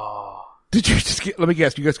 Oh. Did you just let me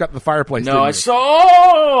guess, you guys got the fireplace? No, I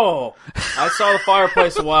saw the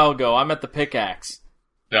fireplace a while ago. I'm at the pickaxe.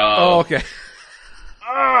 Oh, okay.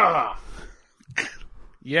 Ah.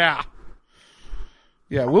 Yeah,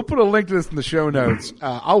 we'll put a link to this in the show notes.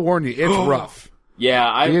 I'll warn you, it's rough.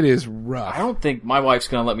 Yeah, it is rough. I don't think my wife's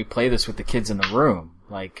going to let me play this with the kids in the room.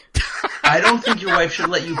 Like, I don't think your wife should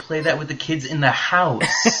let you play that with the kids in the house.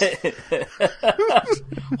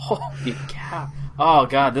 Holy cow. Oh,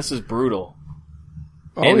 God, this is brutal.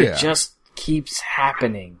 Oh, and yeah. it just keeps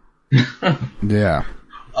happening. Yeah.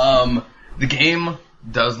 The game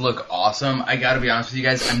does look awesome. I gotta be honest with you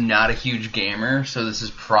guys, I'm not a huge gamer, so this is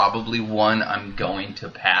probably one I'm going to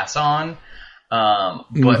pass on.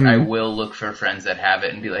 But I will look for friends that have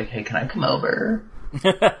it and be like, hey, can I come over?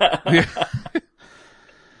 Yeah.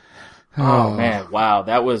 Oh, man, wow,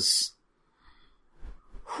 that was...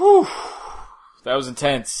 Whew, that was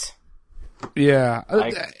intense. Yeah.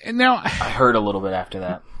 And now I heard a little bit after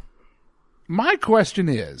that. My question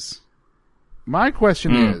is,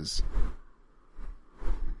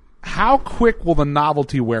 how quick will the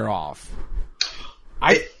novelty wear off?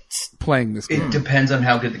 Playing this game. It depends on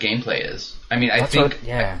how good the gameplay is. I mean, I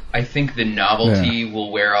think the novelty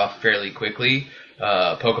will wear off fairly quickly.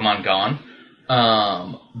 Pokemon Gone.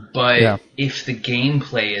 But if the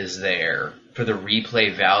gameplay is there for the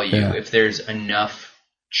replay value, if there's enough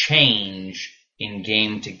change in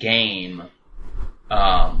game to game,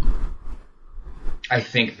 I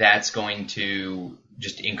think that's going to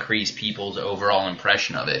just increase people's overall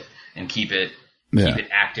impression of it and keep it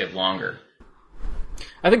active longer.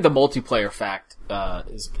 I think the multiplayer fact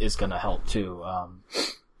is going to help too.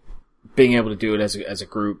 Being able to do it as a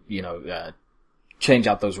group, change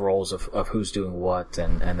out those roles of who's doing what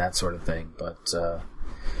and that sort of thing. But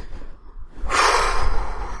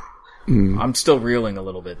I'm still reeling a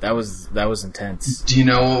little bit. That was intense. Do you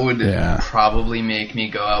know what would probably make me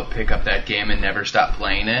go out, pick up that game, and never stop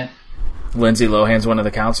playing it? Lindsay Lohan's one of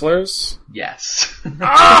the counselors? Yes.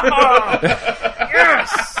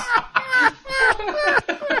 Yes!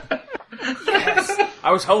 Yes!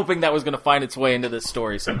 I was hoping that was going to find its way into this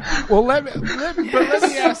story somehow. Well, let me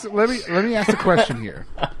ask the question here.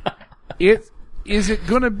 Is it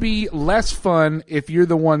going to be less fun if you're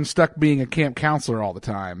the one stuck being a camp counselor all the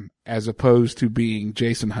time, as opposed to being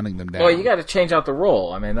Jason hunting them down? Well, you got to change out the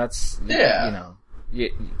role. I mean, that's you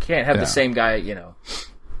can't have the same guy,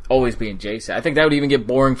 always being Jason. I think that would even get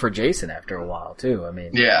boring for Jason after a while too. I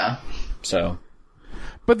mean, so.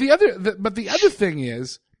 But the other thing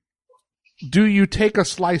is, do you take a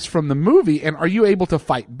slice from the movie and are you able to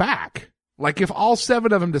fight back? Like if all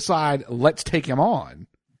 7 of them decide, let's take him on,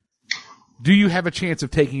 do you have a chance of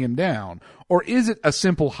taking him down? Or is it a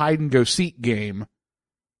simple hide and go seek game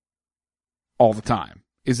all the time?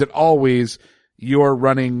 Is it always you're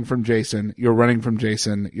running from Jason, you're running from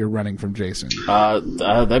Jason, you're running from Jason?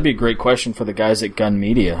 That'd be a great question for the guys at Gun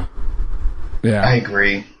Media. Yeah. I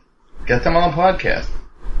agree. Get them on the podcast.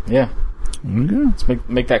 Yeah. Okay. Let's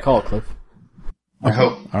make that call, Cliff. I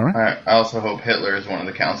hope. All right. I also hope Hitler is one of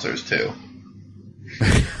the counselors too.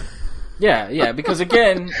 Yeah, because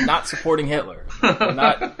again, not supporting Hitler. We're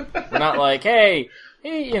not like, hey,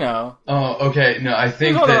 Oh, okay. No, I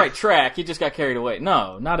think he's on the right track. He just got carried away.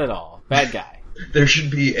 No, not at all. Bad guy. There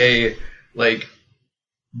should be a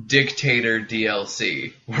dictator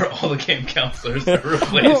DLC where all the game counselors are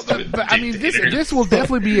replaced with I mean, this will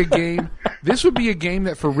definitely be a game. This would be a game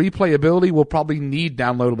that for replayability will probably need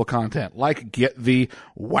downloadable content, like get the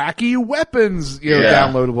wacky weapons,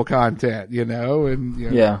 downloadable content,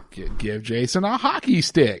 and give Jason a hockey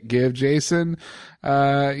stick, give Jason,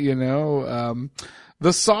 the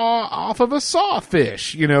saw off of a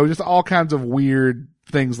sawfish, just all kinds of weird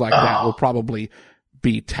things like that will probably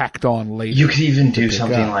be tacked on later. You could even do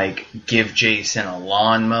something like give Jason a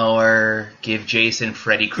lawnmower, give Jason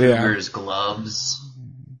Freddy Krueger's gloves.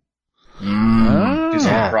 Do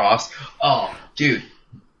some cross. Oh, dude.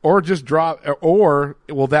 Or just drop, or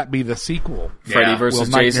will that be the sequel? Freddy versus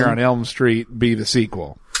Will Jason? Nightmare on Elm Street be the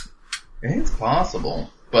sequel? It's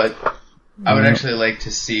possible, but I would actually like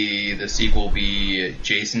to see the sequel be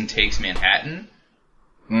Jason Takes Manhattan,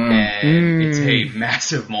 and it's a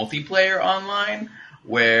massive multiplayer online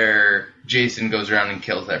where Jason goes around and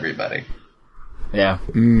kills everybody. Yeah.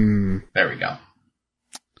 There we go.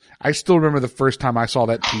 I still remember the first time I saw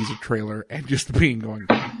that teaser trailer and just going,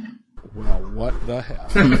 well, what the hell?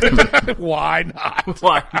 Why not?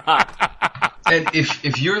 Why not? And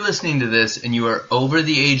if you're listening to this and you are over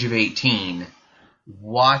the age of 18,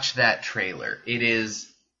 watch that trailer. It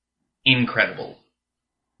is incredible.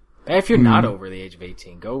 If you're not over the age of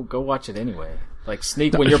 18, go watch it anyway. Like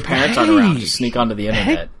sneak when your parents aren't around, just sneak onto the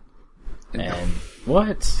internet. And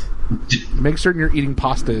what? Make certain you're eating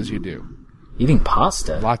pasta as you do. Eating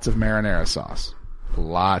pasta? Lots of marinara sauce.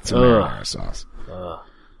 Lots of marinara sauce.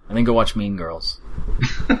 And then go watch Mean Girls.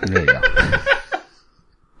 There you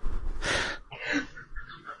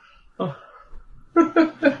go.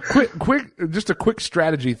 just a quick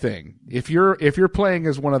strategy thing. If you're playing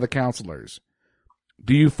as one of the counselors,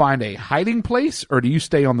 do you find a hiding place or do you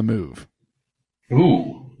stay on the move?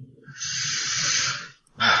 Ooh.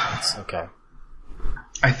 Okay.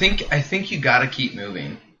 I think you gotta keep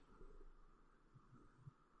moving.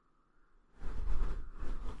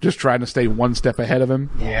 Just trying to stay one step ahead of him?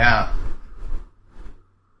 Yeah.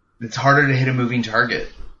 It's harder to hit a moving target.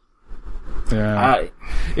 Yeah.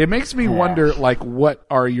 It makes me wonder, like, what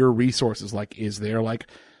are your resources? Like, is there, like,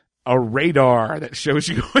 a radar that shows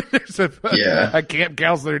you when there's a camp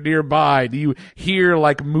counselor nearby? Do you hear,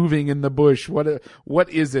 like, moving in the bush? What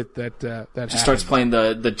is it that happens? Just starts playing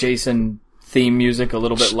the Jason theme music a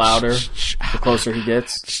little bit louder the closer he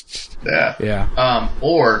gets. Yeah. Yeah.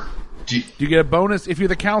 Or do you get a bonus? If you're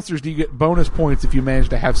the counselors, do you get bonus points if you manage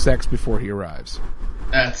to have sex before he arrives?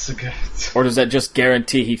 That's a good. Or does that just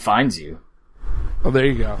guarantee he finds you? Oh, there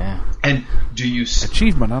you go. Yeah. And do you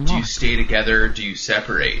achievement unlocked? Do you stay together? Do you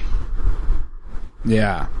separate?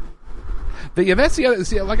 Yeah. That's the other.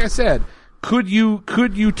 See, like I said, could you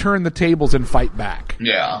turn the tables and fight back?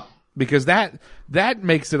 Yeah. Because that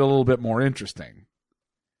makes it a little bit more interesting.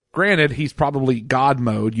 Granted, he's probably God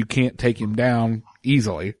mode. You can't take him down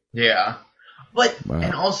easily. Yeah. But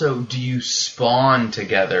and also, do you spawn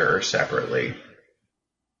together or separately?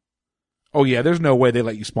 Oh, yeah, there's no way they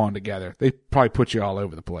let you spawn together. They probably put you all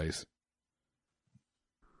over the place.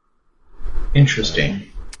 Interesting.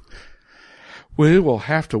 We will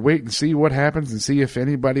have to wait and see what happens and see if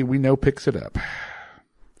anybody we know picks it up.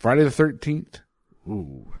 Friday the 13th.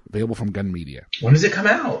 Ooh, available from Gun Media. When does it come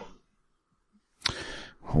out?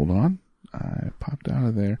 Hold on. I popped out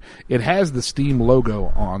of there. It has the Steam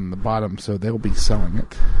logo on the bottom, so they'll be selling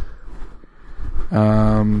it.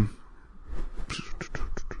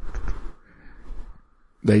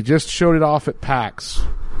 They just showed it off at PAX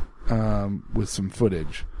with some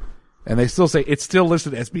footage. And they still say it's still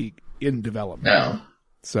listed as being in development. No.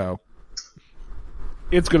 So,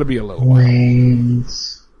 it's going to be a little while.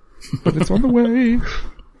 But it's on the way.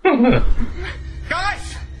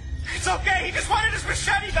 Guys! It's okay, he just wanted his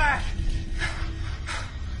machete back!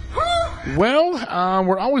 Well,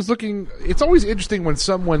 we're always looking... It's always interesting when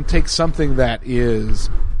someone takes something that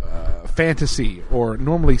is fantasy or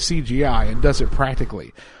normally CGI and does it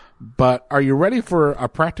practically. But are you ready for a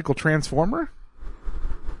practical Transformer?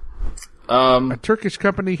 A Turkish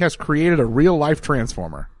company has created a real-life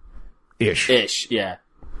Transformer. Ish, yeah.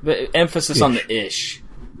 The emphasis on the ish.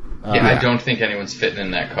 I don't think anyone's fitting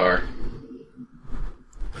in that car.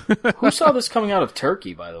 Who saw this coming out of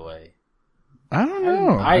Turkey, by the way? I don't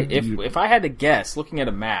know. If I had to guess, looking at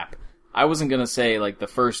a map, I wasn't going to say like the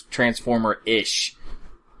first Transformer-ish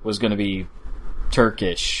was going to be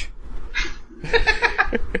Turkish.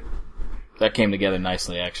 That came together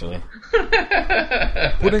nicely, actually.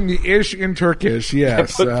 Putting the ish in Turkish,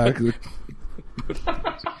 yes.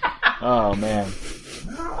 Oh, man.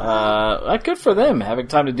 Good for them, having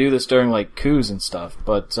time to do this during, like, coups and stuff,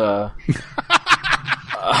 but,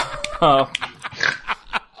 Oh,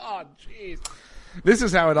 jeez. This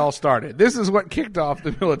is how it all started. This is what kicked off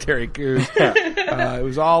the military coups. It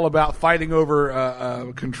was all about fighting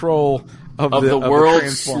over control of the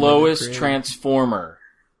world's slowest transformer.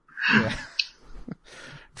 Yeah.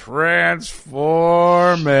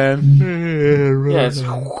 Transforming. Yes.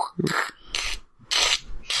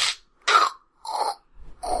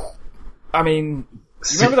 I mean,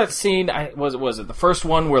 you remember that scene? Was it the first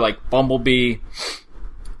one where like Bumblebee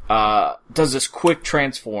does this quick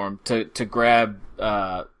transform to grab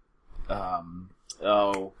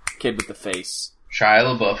kid with the face, Shia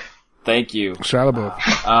LaBeouf. Thank you, Shia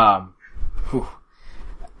LaBeouf.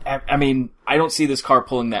 I mean, I don't see this car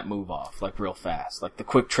pulling that move off, like, real fast. Like, the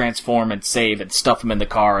quick transform and save and stuff him in the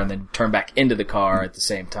car and then turn back into the car at the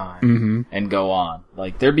same time and go on.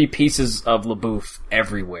 Like, there'd be pieces of LaBeouf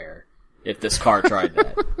everywhere if this car tried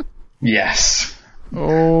that. Yes.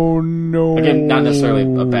 Oh, no. Again, not necessarily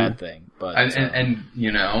a bad thing, but... And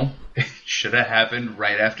you know, it should have happened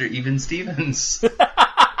right after Even Stevens.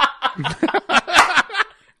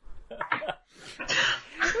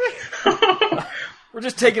 We're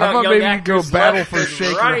just taking out young maybe actors. Go battle for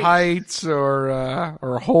Shaker Heights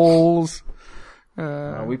or Holes.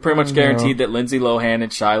 We pretty much guaranteed that Lindsay Lohan and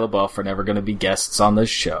Shia LaBeouf are never going to be guests on this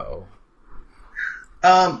show.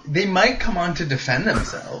 They might come on to defend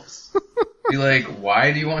themselves. Be like,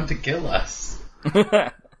 why do you want to kill us?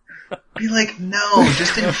 Be like, no,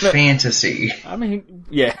 just in fantasy. I mean,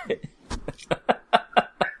 yeah.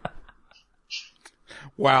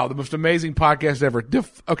 Wow, the most amazing podcast ever.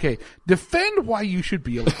 Defend why you should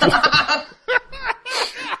be alive.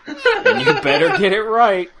 And you better get it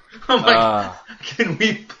right. Oh my God. Can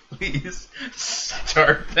we please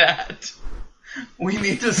start that. We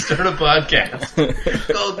need to start a podcast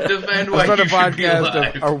called Defend Why You Should Be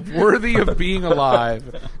Alive. Are worthy of being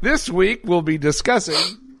alive. This week we'll be discussing.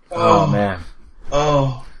 Oh man.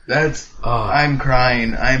 Oh, I'm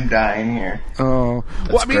crying. I'm dying here. Oh,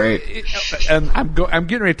 that's great. And I'm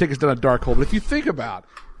getting ready to take us down a dark hole. But if you think about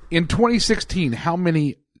in 2016, how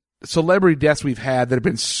many celebrity deaths we've had that have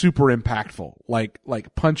been super impactful, like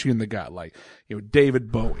punch you in the gut, like,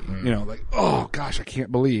 David Bowie, like, oh gosh, I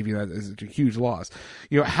can't believe, it's a huge loss.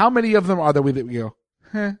 How many of them are there that we go,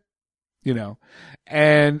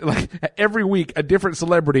 and like every week a different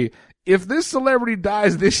celebrity. If this celebrity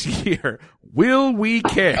dies this year, will we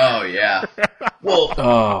care? Oh yeah. Well,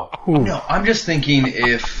 no, I'm just thinking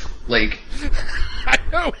if like, I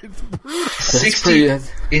know it's brutal.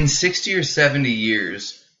 In 60 or 70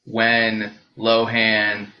 years, when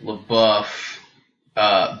Lohan, LaBeouf,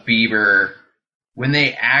 Bieber, when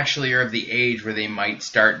they actually are of the age where they might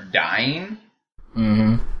start dying,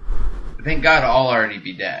 thank God I'll already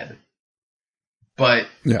be dead. But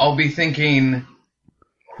I'll be thinking,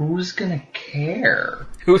 who's gonna care?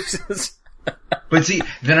 But see,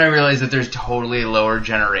 then I realize that there's totally a lower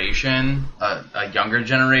generation, a younger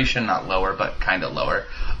generation, not lower, but kind of lower,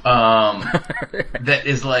 that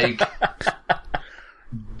is like...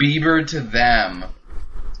 Bieber to them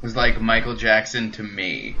was like Michael Jackson to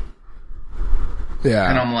me. Yeah.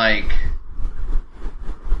 And I'm like,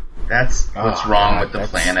 that's what's wrong with the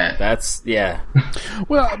planet. That's, yeah.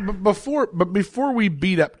 Well, before we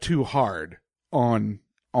beat up too hard on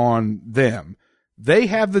them, they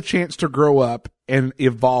have the chance to grow up and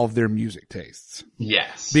evolve their music tastes.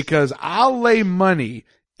 Yes. Because I'll lay money,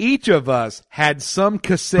 each of us had some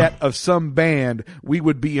cassette of some band we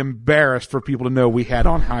would be embarrassed for people to know we had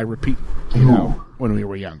on high repeat, when we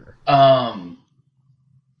were younger.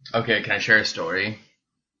 Okay, can I share a story?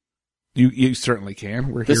 You certainly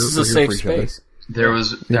can. This is a safe space. There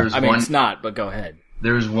was it's not, but go ahead.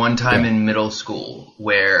 There was one time in middle school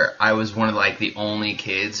where I was one of like the only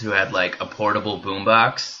kids who had like a portable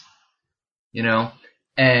boombox,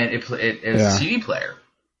 and it was a CD player.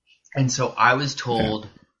 And so I was told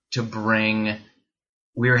to bring,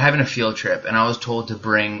 we were having a field trip, and I was told to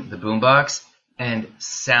bring the boombox and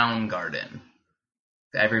Soundgarden.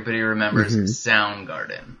 Everybody remembers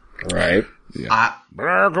Soundgarden. Right. Yeah.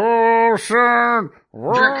 That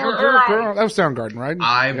was Soundgarden, right?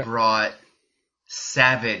 I brought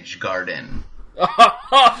Savage Garden.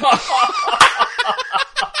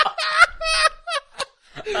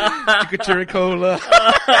 Cola.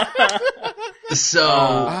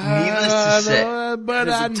 So, needless to say, but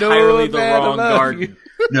I know entirely the wrong garden.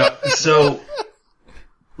 No, so,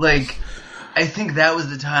 like, I think that was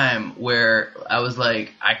the time where I was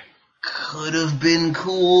like, I could have been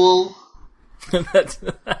cool.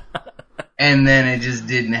 And then it just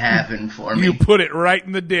didn't happen for me. You put it right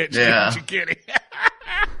in the ditch, yeah. Didn't you, Kitty?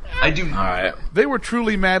 I do. All right. They were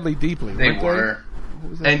truly madly deeply. They were.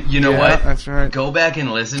 And you know what? That's right. Go back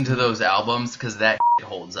and listen to those albums, because that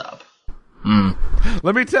holds up.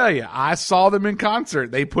 Let me tell you, I saw them in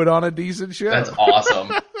concert. They put on a decent show. That's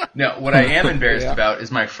awesome. No, what I am embarrassed about is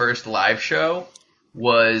my first live show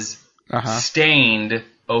was Stained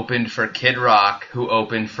opened for Kid Rock, who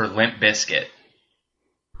opened for Limp Bizkit.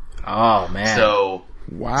 Oh, man. So,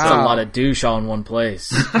 wow. That's a lot of douche all in one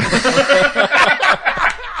place.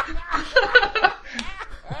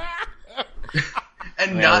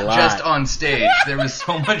 And not just on stage. There was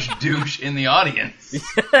so much douche in the audience.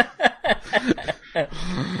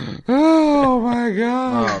 Oh, my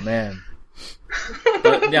God. Oh, man.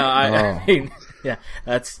 But, no, I mean, yeah,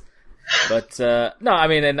 that's... But, no, I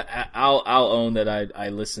mean, and I'll own that I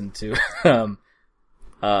listened to,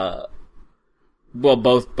 well,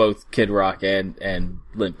 both Kid Rock and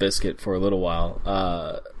Limp Bizkit for a little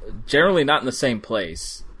while. Generally not in the same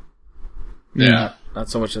place. Yeah. Not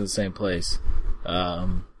so much in the same place.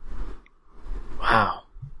 Wow.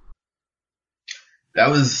 That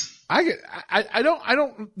was... I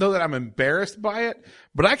don't know that I'm embarrassed by it,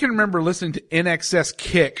 but I can remember listening to NXS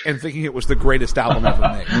Kick and thinking it was the greatest album ever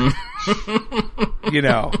made. you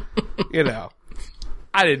know,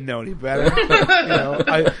 I didn't know any better.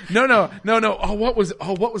 No. Oh, what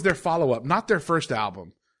was their follow up? Not their first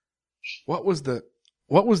album. What was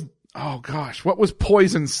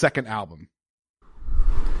Poison's second album?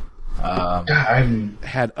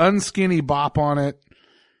 Had Unskinny Bop on it.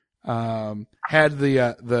 Had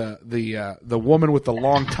the woman with the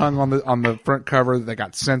long tongue on the front cover that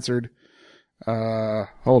got censored.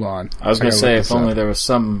 Hold on. I was going to say, if only there was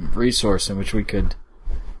some resource in which we could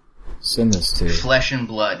send this to. Flesh and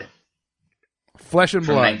Blood. Flesh and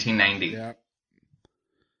from Blood. 1990. Yeah.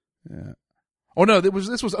 Yeah. Oh no,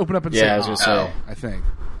 this was Open Up and Say I was gonna say. I think.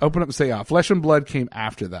 Open Up and Say Flesh and Blood came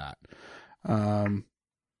after that.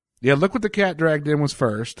 Look What the Cat Dragged In was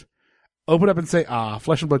first. Open Up and Say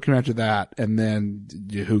Flesh and Blood came after that, and then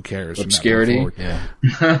who cares? Obscurity. Yeah.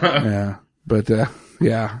 Yeah. But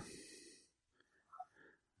yeah.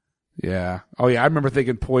 Yeah. Oh yeah, I remember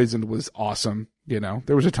thinking Poisoned was awesome.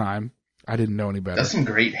 There was a time I didn't know any better. That's some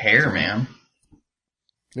great hair, man.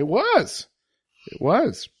 It was.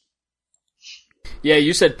 Yeah,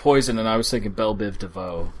 you said Poison, and I was thinking Belle Biv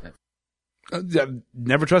DeVoe.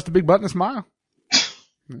 Never trust a big butt and a smile.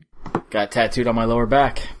 Got tattooed on my lower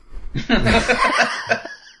back.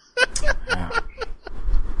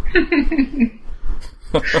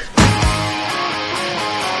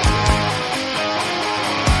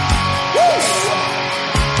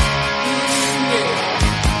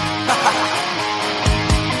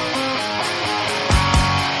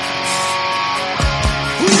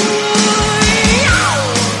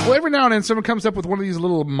 Well, every now and then someone comes up with one of these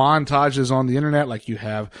little montages on the internet, like you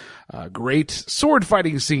have great sword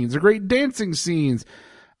fighting scenes or great dancing scenes.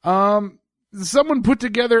 Someone put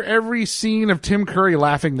together every scene of Tim Curry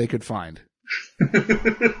laughing they could find.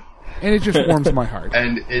 And it just warms my heart.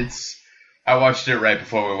 And I watched it right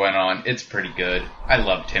before we went on. It's pretty good. I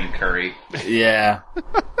love Tim Curry. Yeah.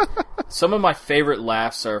 Some of my favorite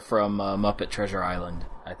laughs are from Muppet Treasure Island,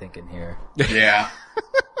 I think, in here. Yeah.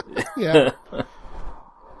 Yeah.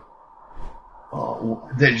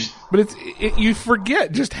 But you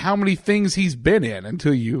forget just how many things he's been in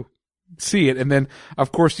until you see it. And then,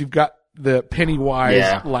 of course, you've got the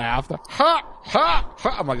Pennywise laugh. The ha, ha,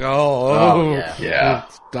 ha. I'm like, yeah.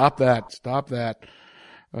 Stop that.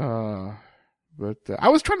 But I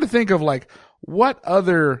was trying to think of what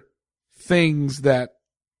other things that,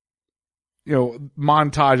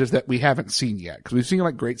 montages that we haven't seen yet. Because we've seen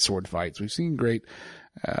great sword fights. We've seen great,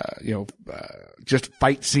 just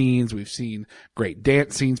fight scenes. We've seen great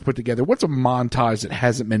dance scenes put together. What's a montage that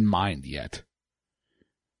hasn't been mined yet?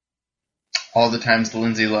 All the times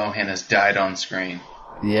Lindsay Lohan has died on screen.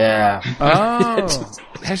 Yeah. Oh.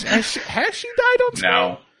 has she died on screen?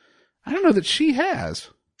 No. I don't know that she has.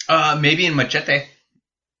 Maybe in Machete.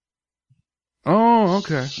 Oh,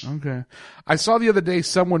 okay. I saw the other day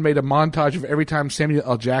someone made a montage of every time Samuel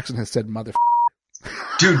L. Jackson has said mother.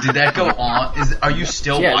 Dude, did that go on? Are you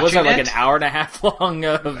still watching it? Yeah, was that an hour and a half long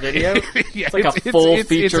video? Yeah, it's like a full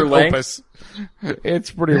feature length. Opus.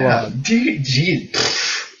 It's pretty long. Gee.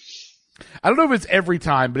 I don't know if it's every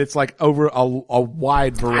time, but it's over a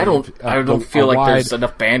wide variety. I don't feel like there's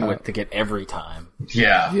enough bandwidth to get every time.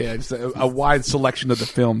 Yeah. Yeah, it's a wide selection of the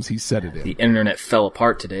films he said it in. The internet fell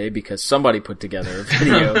apart today because somebody put together a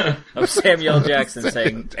video of Samuel L. Jackson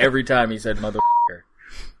saying every time he said motherfucker.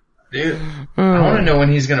 Dude, I want to know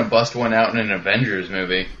when he's going to bust one out in an Avengers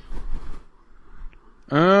movie.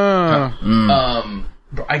 I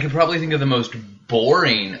could probably think of the most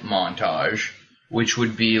boring montage, which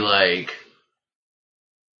would be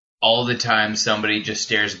all the time somebody just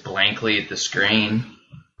stares blankly at the screen.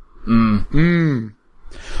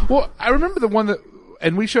 Well, I remember the one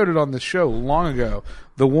and we showed it on the show long ago,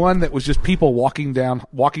 the one that was just people walking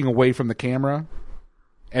away from the camera,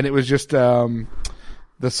 and it was just, the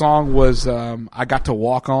song was, I Got to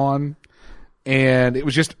Walk On, and it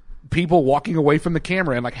was just people walking away from the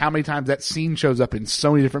camera, and how many times that scene shows up in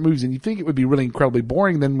so many different movies, and you think it would be really incredibly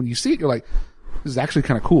boring, then when you see it, you're like, this is actually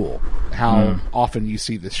kind of cool how often you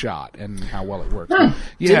see this shot and how well it works. Yeah,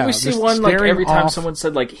 didn't we see one every time someone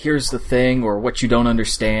said here's the thing, or what you don't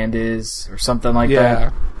understand is, or something like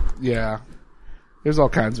that? Yeah. There's all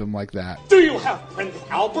kinds of them like that. Do you have Prince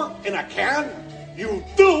Albert in a can? You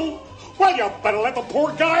do? Well, you better let the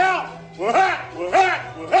poor guy out.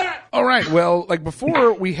 All right, well,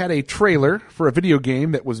 before we had a trailer for a video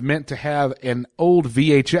game that was meant to have an old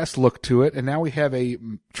VHS look to it, and now we have a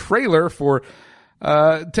trailer for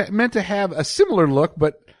meant to have a similar look,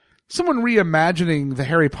 but someone reimagining the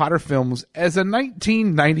Harry Potter films as a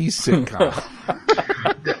 1990s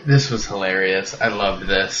sitcom. This was hilarious. I loved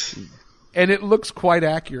this. And it looks quite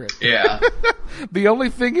accurate. Yeah. The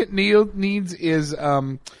only thing it needs is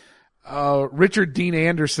Richard Dean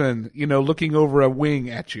Anderson, looking over a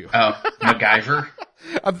wing at you. Oh, MacGyver?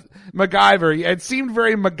 MacGyver. It seemed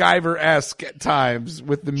very MacGyver-esque at times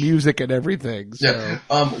with the music and everything. So. Yeah.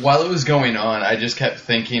 While it was going on, I just kept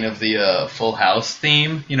thinking of the Full House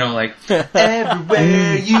theme.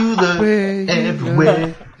 Everywhere you look,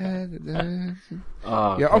 everywhere.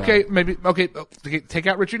 Oh, yeah. Okay. Maybe. Okay. Take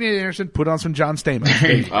out Richard Dean Anderson. Put on some John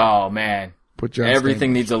Stamos. Oh man. Put John.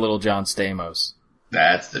 Everything Stamos. needs a little John Stamos.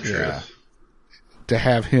 That's the truth. Yeah. To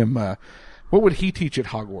have him, what would he teach at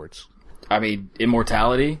Hogwarts? I mean,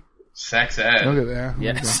 immortality. Sex ed. Look at that.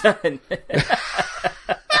 Yes.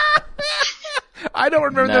 I don't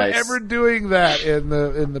remember them Nice. ever doing that in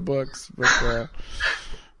the books. But,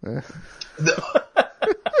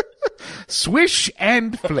 swish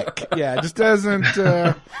and flick. Yeah, it just doesn't seem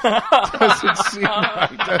right,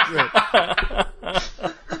 does it?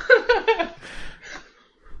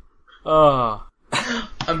 Oh.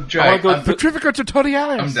 I'm trying. Petrifica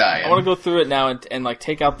tutorialis. I'm dying. I want to go through it now and like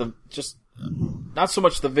take out the just not so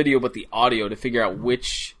much the video but the audio to figure out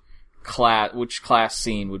which class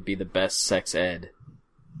scene would be the best sex ed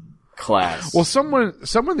class. Well,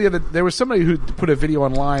 there was somebody who put a video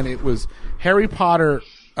online. It was Harry Potter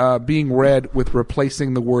being read with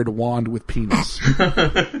replacing the word wand with penis,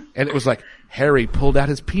 and it was like Harry pulled out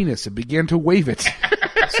his penis and began to wave it.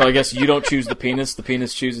 So I guess you don't choose the penis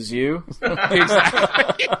chooses you. The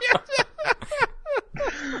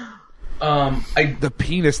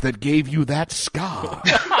penis that gave you that scar.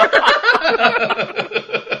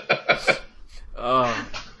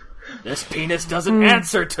 This penis doesn't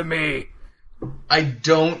answer to me. I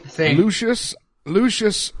don't think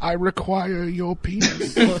Lucius, I require your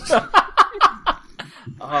penis.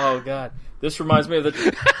 Oh God. This reminds me of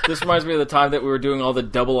the time that we were doing all the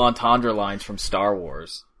double entendre lines from Star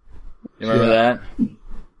Wars. You remember that?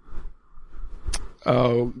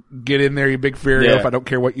 Oh, get in there, you big fairy elf! I don't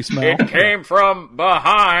care what you smell. It came from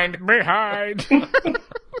behind.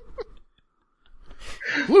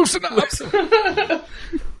 Loosen up.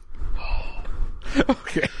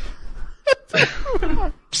 Okay.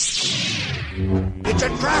 It's a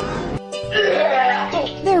trap!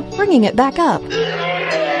 They're bringing it back up.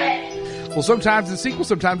 Well, sometimes it's a sequel,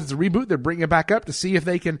 sometimes it's a reboot. They're bringing it back up to see if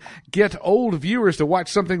they can get old viewers to watch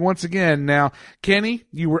something once again. Now, Kenny,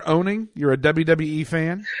 you're a WWE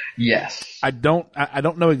fan. yes. I don't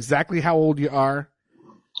know exactly how old you are.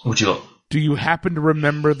 Do you happen to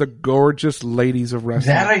remember the gorgeous ladies of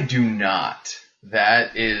wrestling? That I do not.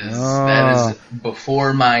 That is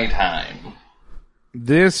before my time.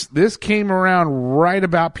 This came around right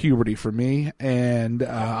about puberty for me, and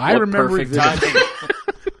I remember perfect timing.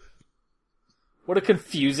 What a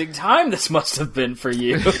confusing time this must have been for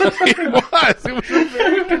you. It was a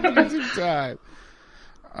very confusing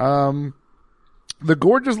time. The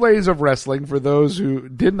Gorgeous Ladies of Wrestling, for those who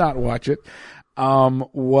did not watch it,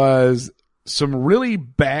 was some really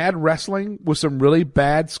bad wrestling with some really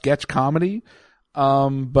bad sketch comedy.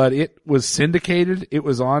 But it was syndicated. It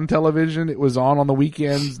was on television. It was on the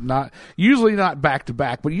weekends, usually not back to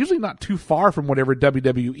back, but usually not too far from whatever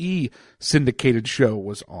WWE syndicated show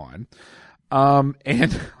was on.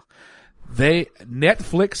 And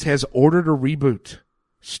Netflix has ordered a reboot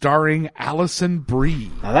starring Allison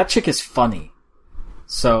Brie. Now that chick is funny.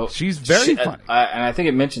 So she's very funny. And I think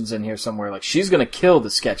it mentions in here somewhere, like, she's gonna kill the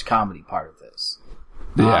sketch comedy part of this.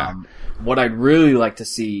 Yeah. What I'd really like to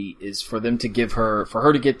see is for her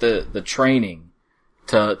to get the training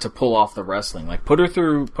to pull off the wrestling. Like, put her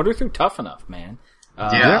through Tough Enough, man.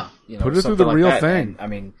 Put her through the real thing. And, I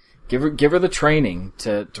mean, give her the training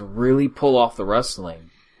to really pull off the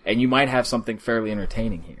wrestling, and you might have something fairly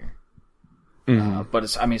entertaining here. Mm-hmm. But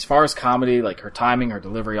as far as comedy, like her timing, her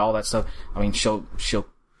delivery, all that stuff, I mean, she'll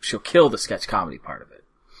kill the sketch comedy part of it.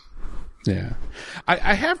 Yeah.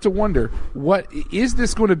 I have to wonder, is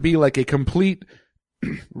this going to be like a complete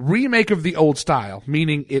remake of the old style,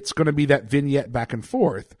 meaning it's going to be that vignette back and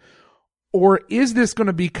forth, or is this going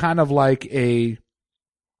to be kind of like a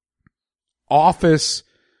Office,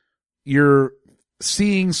 you're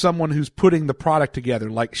seeing someone who's putting the product together,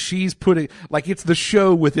 like it's the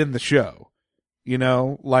show within the show,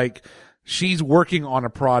 like she's working on a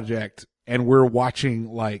project and we're watching,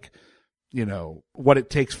 like, what it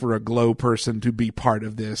takes for a glow person to be part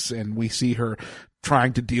of this, and we see her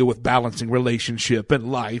trying to deal with balancing relationship and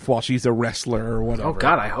life while she's a wrestler or whatever. Oh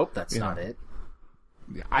God, I hope that's not it.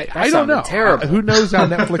 I don't know. Terrible. Who knows how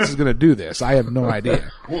Netflix is going to do this? I have no idea.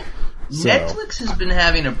 Well, Netflix has been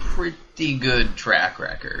having a pretty good track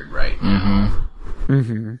record right now.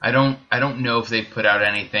 Mm-hmm. I don't know if they've put out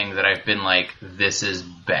anything that I've been like, this is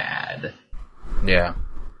bad. Yeah.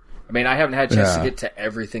 I mean, I haven't had a chance to get to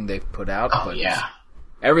everything they've put out, but yeah.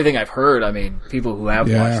 Everything I've heard, I mean, people who have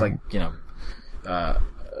watched, like,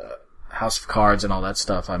 House of Cards and all that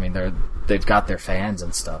stuff, I mean, they've got their fans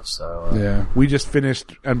and stuff, so. Yeah. We just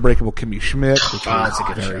finished Unbreakable Kimmy Schmidt, which was a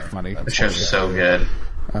good very show. funny. The show's so good.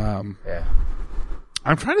 Yeah.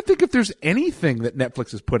 I'm trying to think if there's anything that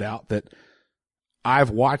Netflix has put out that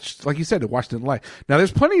I've watched, like you said, watched in life. Now,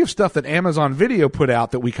 there's plenty of stuff that Amazon Video put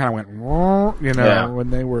out that we kind of went,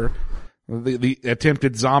 when they were the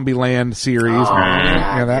attempted Zombieland series. Oh,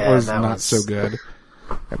 that was not so good.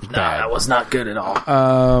 That was No, bad. that was not good at all.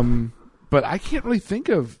 But I can't really think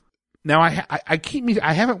of. Now I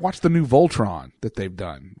haven't watched the new Voltron that they've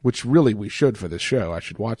done, which really we should for this show. I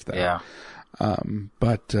should watch that. Yeah.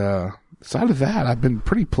 But aside of that, I've been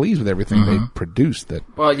pretty pleased with everything they've produced.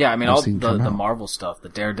 Well, yeah, I mean, I've all seen the come out. Marvel stuff, the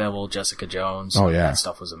Daredevil, Jessica Jones, Oh, yeah. that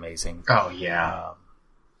stuff was amazing. Oh yeah.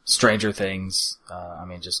 Stranger Things. I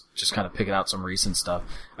mean, just kind of picking out some recent stuff.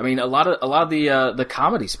 I mean, a lot of the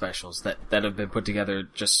comedy specials that have been put together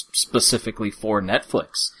just specifically for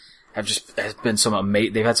Netflix has been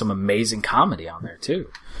they've had some amazing comedy on there too.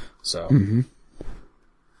 So,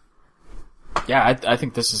 yeah, I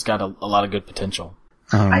think this has got a lot of good potential.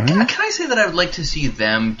 Can I say that I would like to see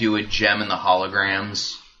them do a Gem and the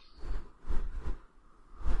Holograms?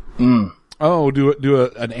 Oh,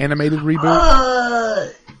 do an animated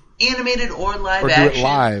reboot? Animated or live Or do action. it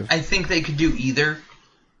live? I think they could do either.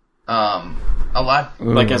 A lot.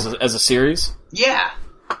 Like as a series? Yeah.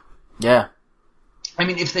 Yeah. I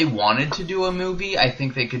mean, if they wanted to do a movie, I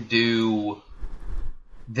think they could do.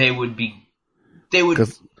 They would.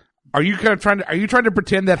 Are you trying to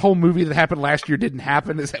pretend that whole movie that happened last year didn't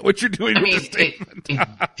happen? Is that what you're doing? I with mean, the statement? it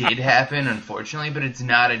did happen, unfortunately, but it's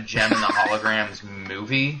not a Gem and the Holograms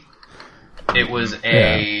movie. It was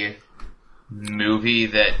a movie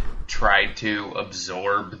that tried to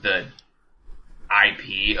absorb the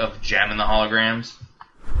IP of Gem and the Holograms.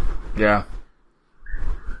 Yeah.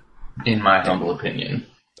 In my humble opinion.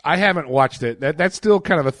 I haven't watched it. That's still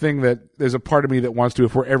kind of a thing that there's a part of me that wants to,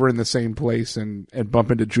 if we're ever in the same place and bump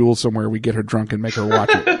into Jules somewhere, we get her drunk and make her watch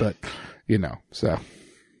it. But, so.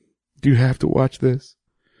 Do you have to watch this?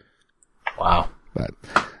 Wow. But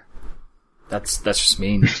that's just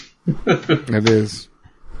mean. It is.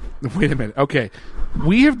 Wait a minute. Okay.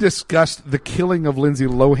 We have discussed the killing of Lindsay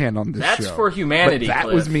Lohan on this show. That's for humanity, But that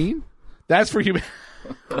Cliff. was mean? That's for humanity.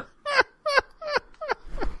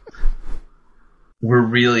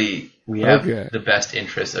 We have the best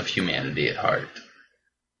interests of humanity at heart.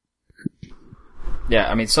 Yeah,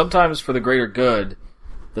 I mean, sometimes for the greater good,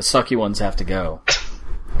 the sucky ones have to go.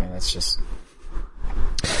 I mean, that's just...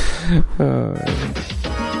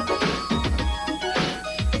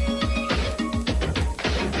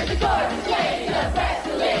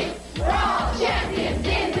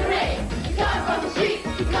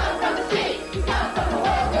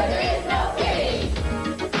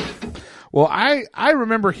 Well, I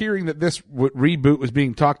remember hearing that this reboot was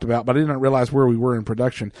being talked about, but I didn't realize where we were in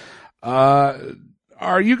production.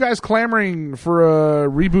 Are you guys clamoring for a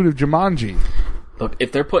reboot of Jumanji? Look,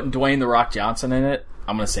 if they're putting Dwayne The Rock Johnson in it,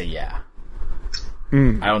 I'm going to say yeah.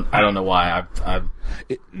 I don't know why.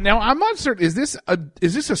 Now, I'm not certain. Is this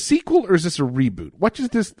a sequel or is this a reboot? Which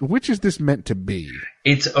is this meant to be?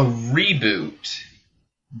 It's a reboot.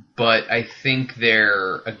 But I think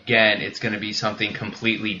it's going to be something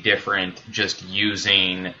completely different, just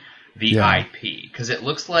using the IP. Because it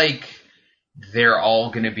looks like they're all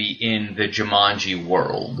going to be in the Jumanji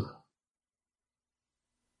world.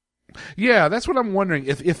 Yeah, that's what I'm wondering.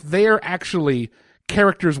 If they're actually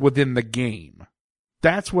characters within the game.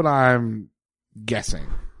 That's what I'm guessing.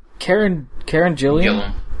 Karen Gillan?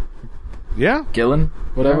 Gillan. Yeah. Gillan,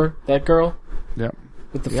 whatever. Yeah. That girl? Yep.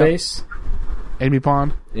 With the face? Amy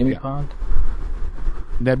Pond. Pond.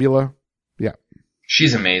 Nebula. Yeah.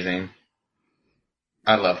 She's amazing.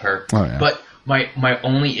 I love her. Oh, yeah. But my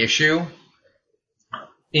only issue,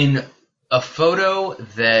 in a photo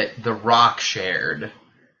that The Rock shared,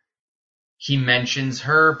 he mentions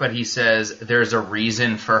her, but he says there's a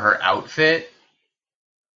reason for her outfit.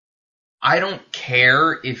 I don't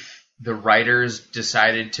care if the writers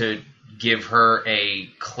decided to give her a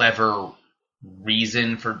clever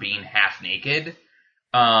reason for being half naked.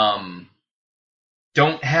 Don't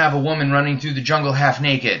have a woman running through the jungle half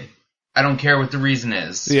naked. I don't care what the reason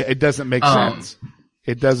is. Yeah, it doesn't make sense.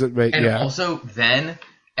 It doesn't make, and also, then,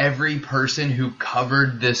 every person who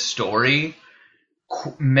covered this story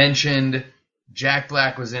mentioned Jack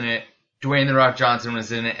Black was in it, Dwayne The Rock Johnson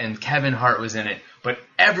was in it, and Kevin Hart was in it, but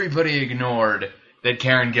everybody ignored that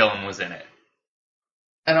Karen Gillan was in it.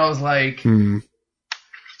 And I was like,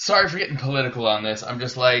 sorry for getting political on this. I'm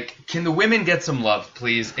just like, can the women get some love,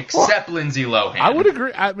 please? Except Lindsay Lohan. I would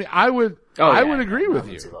agree. I mean, I would agree with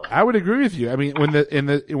you. I would agree with you. I mean,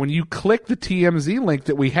 when you click the TMZ link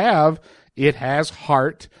that we have, it has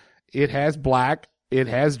Hart, it has Black, it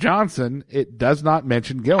has Johnson. It does not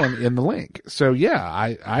mention Gillan in the link. So yeah,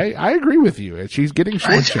 I agree with you. She's getting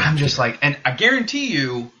shortchanged. I'm just like, and I guarantee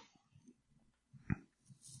you,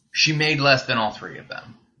 she made less than all three of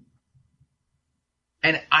them.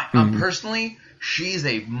 And I'm personally, she's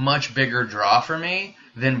a much bigger draw for me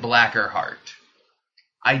than Black or Hart.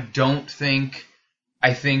 I don't think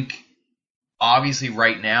I think, obviously,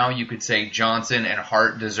 right now, you could say Johnson and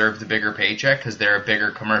Hart deserve the bigger paycheck because they're a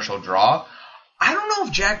bigger commercial draw. I don't know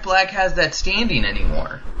if Jack Black has that standing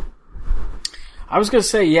anymore. I was going to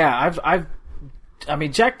say, yeah, I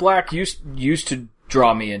mean, Jack Black used to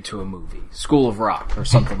draw me into a movie, School of Rock or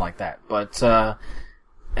something like that, but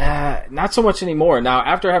not so much anymore. Now,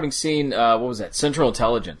 after having seen what was that, Central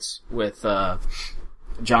Intelligence with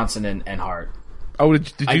Johnson and Hart. Oh,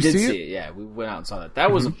 did you see it? Yeah, we went out and saw that.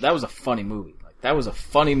 That was a funny movie. Like, that was a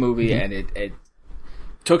funny movie, and it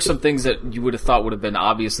took some things that you would have thought would have been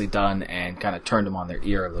obviously done and kind of turned them on their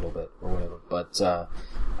ear a little bit or whatever. But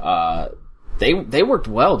they worked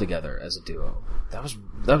well together as a duo. That was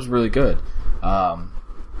really good.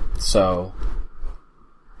 So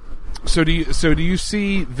do you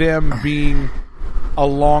see them being a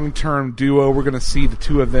long-term duo? We're going to see the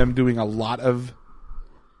two of them doing a lot of.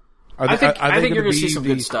 I think you're going to see some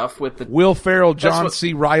good stuff with the Will Ferrell, John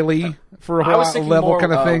C. Reilly for a while level more,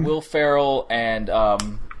 kind of thing. Will Ferrell and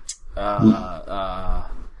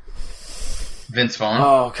Vince Vaughn.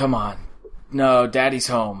 Oh, come on! No, Daddy's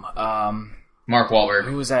Home. Mark Wahlberg.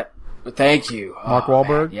 Who was that? Thank you, Mark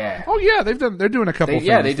Wahlberg. Man, yeah. Oh yeah, they're doing a couple.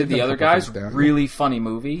 They did The Other Guys. Really funny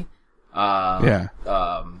movie. Yeah.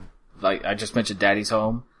 Like I just mentioned, Daddy's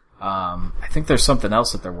Home. I think there's something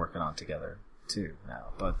else that they're working on together too now.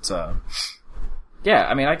 But yeah,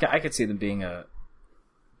 I mean, I could see them being kind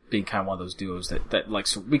of one of those duos that like,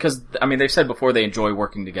 because I mean, they've said before they enjoy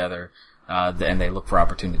working together, and they look for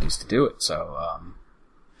opportunities to do it. So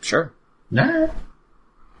sure. Nah.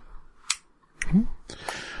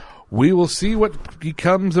 We will see what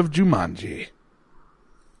becomes of Jumanji.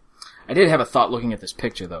 I did have a thought looking at this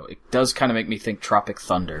picture, though. It does kind of make me think Tropic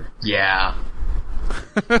Thunder. Yeah.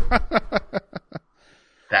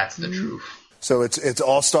 That's the truth. So it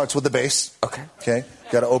all starts with the bass. Okay. Okay.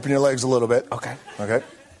 Got to open your legs a little bit. Okay. Okay.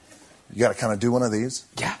 You got to kind of do one of these.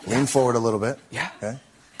 Yeah. Lean forward a little bit. Yeah. Okay.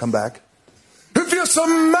 Come back. If you're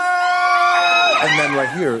some man! And then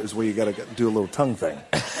right here is where you got to do a little tongue thing.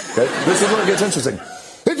 Okay. This is where it gets interesting.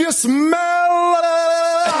 If you smell it,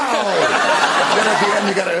 then at the end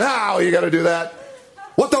you got to do that.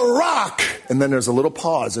 What the rock? And then there's a little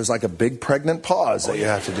pause. There's like a big pregnant pause that you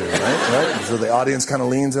have to do, right? So the audience kind of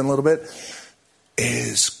leans in a little bit.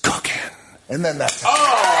 Is cooking. And then that's...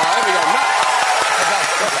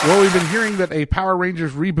 Well, we've been hearing that a Power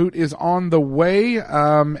Rangers reboot is on the way,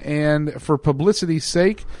 and for publicity's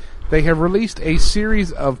sake, they have released a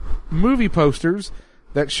series of movie posters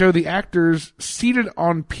that show the actors seated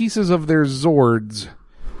on pieces of their Zords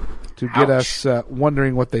to get us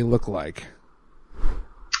wondering what they look like.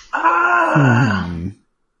 I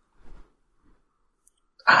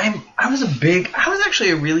was actually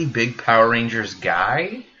a really big Power Rangers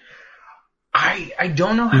guy. I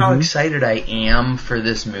don't know how excited I am for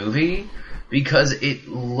this movie because it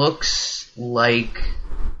looks like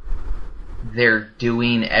they're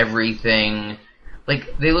doing everything.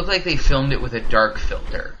 Like, they look like they filmed it with a dark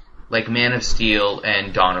filter. Like Man of Steel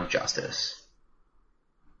and Dawn of Justice.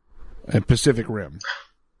 And Pacific Rim.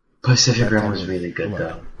 Pacific Rim was really good,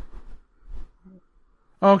 though.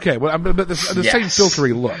 Okay, well, but the same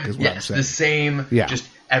filtery look is what I'm saying. The same, just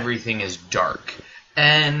everything is dark.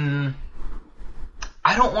 And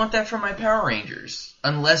I don't want that for my Power Rangers.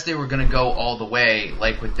 Unless they were going to go all the way,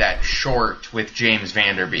 like with that short with James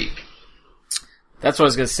Van Der Beek. That's what I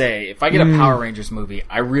was going to say. If I get a Power Rangers movie,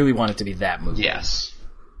 I really want it to be that movie. Yes.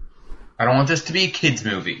 I don't want this to be a kid's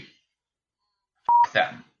movie. F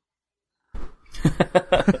them.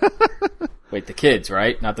 Wait, the kids,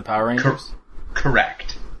 right? Not the Power Rangers?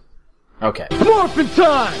 Correct. Okay. Morphin'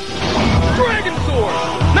 time! Dragon Sword!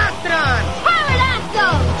 Mastodon!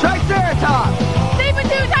 Pterodactyl! Triceratops!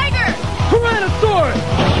 Saber-tooth tiger!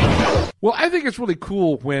 Tyrannosaurus! Well, I think it's really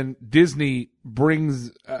cool when Disney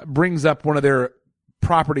brings up one of their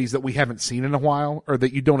properties that we haven't seen in a while, or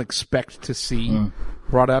that you don't expect to see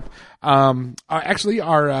brought up. Actually,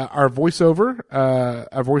 our voiceover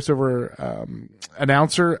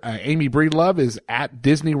announcer, Amy Breedlove, is at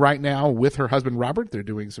Disney right now with her husband Robert. They're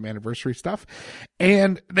doing some anniversary stuff,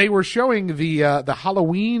 and they were showing the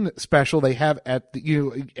Halloween special they have at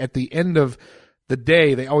the end of the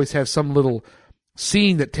day. They always have some little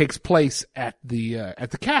scene that takes place at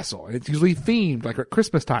the castle, and it's usually themed like at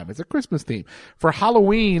Christmas time. It's a Christmas theme. For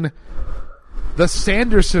Halloween, the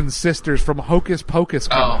Sanderson sisters from Hocus Pocus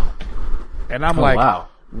come on. And I'm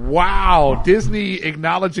wow, Disney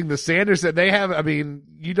acknowledging the Sanderson. They have, I mean,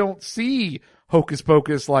 you don't see Hocus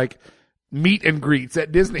Pocus like meet and greets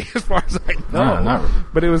at Disney as far as I know. No,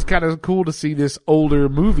 but it was kind of cool to see this older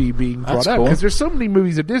movie being brought up, because there's so many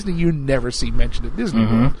movies at Disney you never see mentioned at Disney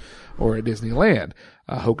World. or at Disneyland.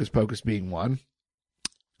 Hocus Pocus being one.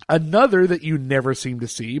 Another that you never seem to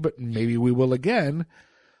see, but maybe we will again.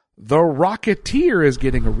 The Rocketeer is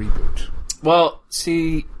getting a reboot. Well,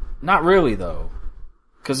 see, not really though,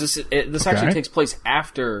 because this actually takes place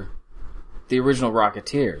after the original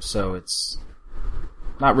Rocketeer, so it's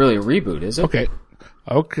not really a reboot, is it?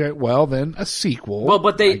 Okay. Well, then a sequel. Well,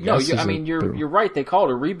 but you're right. They call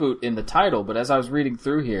it a reboot in the title, but as I was reading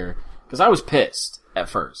through here, because I was pissed at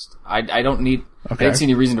first, I didn't see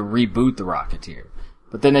any reason to reboot the Rocketeer.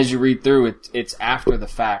 But then as you read through it's after the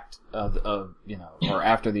fact of or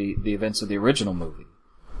after the events of the original movie.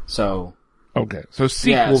 So so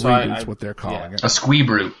sequel reboot's what they're calling it. A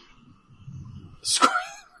squeebroot.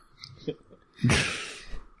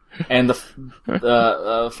 And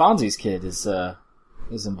the Fonzie's kid is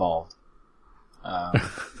involved.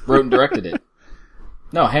 Wrote and directed it.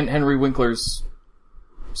 No, Henry Winkler's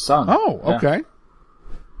son. Oh, okay.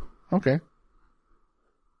 Okay.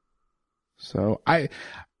 So I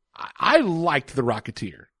liked the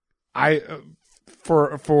Rocketeer.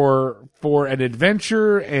 For an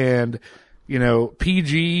adventure and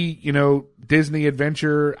PG Disney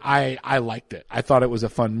adventure, I liked it. I thought it was a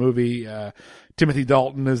fun movie. Timothy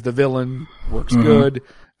Dalton is the villain, works good.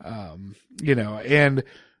 And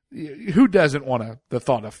who doesn't want the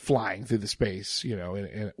thought of flying through the space,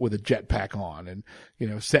 with a jetpack on and,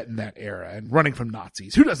 set in that era and running from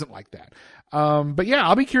Nazis? Who doesn't like that? But yeah,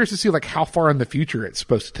 I'll be curious to see how far in the future it's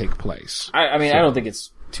supposed to take place. I don't think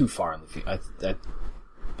it's too far in the future.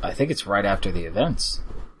 I think it's right after the events.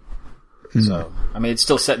 So, it's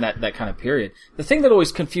still set in that kind of period. The thing that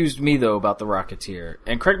always confused me though about the Rocketeer,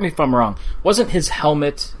 and correct me if I'm wrong, wasn't his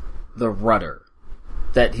helmet the rudder?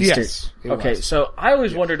 That he yes, steered. Okay, so I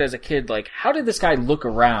always wondered as a kid, how did this guy look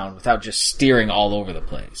around without just steering all over the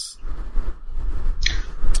place?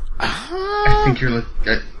 I think you're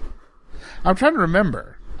looking. I'm trying to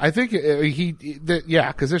remember. I think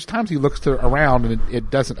because there's times he looks around and it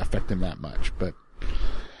doesn't affect him that much, but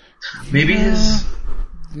maybe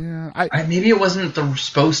maybe it wasn't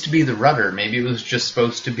supposed to be the rudder. Maybe it was just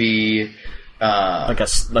supposed to be like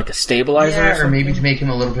a stabilizer, or maybe to make him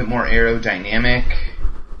a little bit more aerodynamic.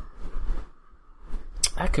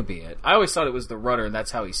 That could be it. I always thought it was the rudder, and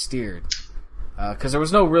that's how he steered. Because there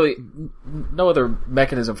was no other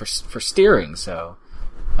mechanism for steering. So,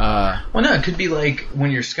 well, no, it could be like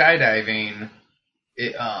when you're skydiving,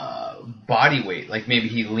 body weight. Like maybe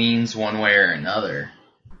he leans one way or another.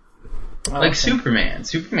 Like Superman.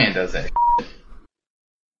 Superman does that.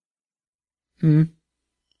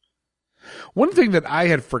 One thing that I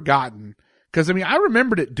had forgotten, because I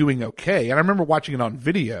remembered it doing okay, and I remember watching it on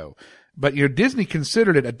video. But Disney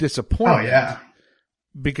considered it a disappointment. Oh yeah,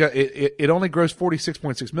 because it only grossed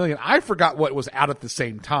 $46.6 million. I forgot what was out at the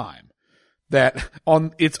same time. That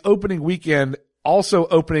on its opening weekend, also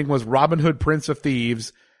opening was Robin Hood, Prince of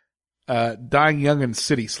Thieves, Dying Young, and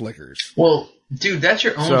City Slickers. Well, dude, that's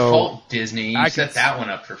your own fault, Disney. You set that one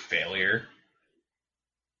up for failure.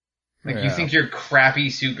 You think your crappy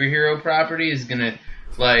superhero property is gonna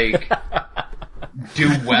do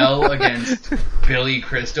well against Billy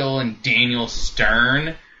Crystal and Daniel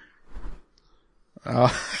Stern?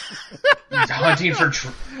 Hunting for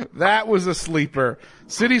that was a sleeper.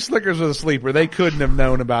 City Slickers was a sleeper. They couldn't have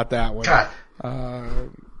known about that one.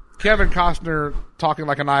 Kevin Costner talking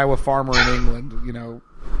like an Iowa farmer in England.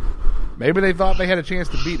 Maybe they thought they had a chance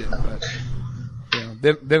to beat it, but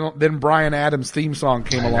then Bryan Adams' theme song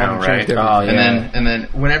came along and changed everything. And then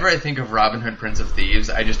whenever I think of Robin Hood, Prince of Thieves,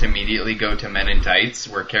 I just immediately go to Men in Tights,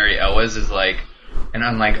 where Carrie Elwes is like, and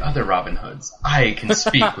unlike other Robin Hoods, I can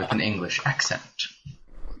speak with an English accent.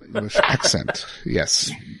 English accent,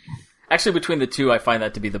 yes. Actually, between the two, I find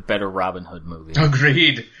that to be the better Robin Hood movie.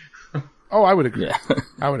 Agreed. Oh, I would agree. Yeah.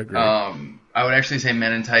 I would agree. I would actually say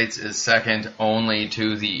Men in Tights is second only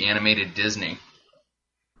to the animated Disney.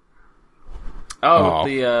 Oh,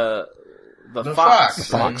 the Fox. The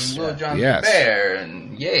Fox. And Little John the Bear,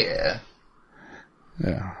 and yeah,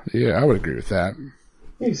 I would agree with that.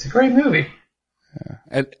 It's a great movie. Yeah.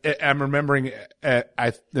 And I'm remembering, and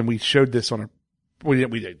we showed this we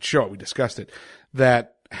didn't show it, we discussed it,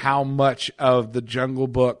 that how much of the Jungle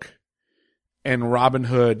Book and Robin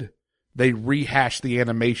Hood, they rehashed the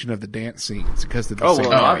animation of the dance scenes because of the same.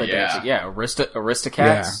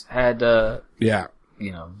 Aristocats had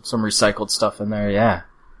some recycled stuff in there. Yeah,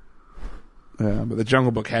 but the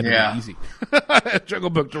Jungle Book had to be easy. Jungle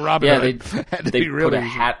Book to Robin Hood had to be really put a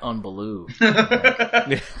hat on Baloo.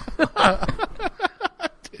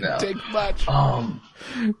 No, take much.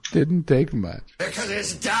 Didn't take much. Because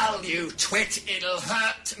it's dull, you twit. It'll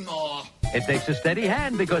hurt more. It takes a steady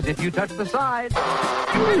hand, because if you touch the side...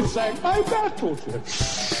 You sank my battleship.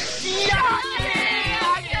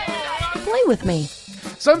 Play with me.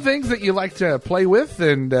 Some things that you like to play with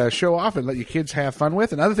and show off and let your kids have fun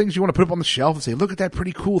with, and other things you want to put up on the shelf and say, look at that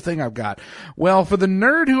pretty cool thing I've got. Well, for the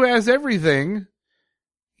nerd who has everything,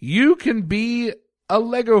 you can be a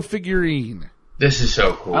Lego figurine. This is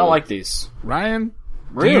so cool. I don't like these. Ryan,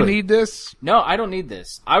 really? Do you need this? No, I don't need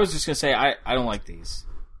this. I was just going to say I don't like these.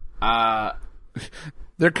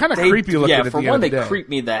 They're kind of creepy looking at the end of the day. Yeah, for one, they creep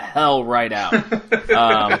me the hell right out.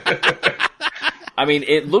 I mean,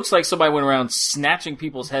 it looks like somebody went around snatching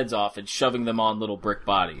people's heads off and shoving them on little brick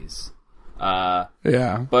bodies.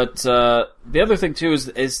 Yeah. But the other thing, too,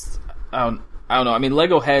 is I don't know. I mean,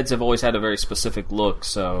 Lego heads have always had a very specific look,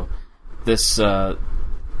 so this...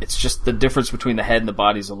 it's just the difference between the head and the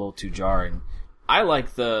body is a little too jarring. I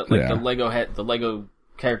like the Lego head, the Lego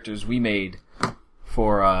characters we made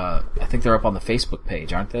for, I think they're up on the Facebook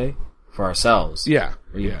page, aren't they? For ourselves. Yeah.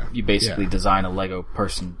 Where you basically design a Lego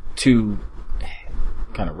person to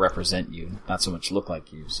kind of represent you, not so much look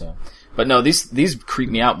like you. So, but no, these creep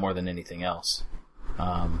me out more than anything else.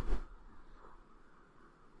 But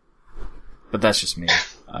that's just me.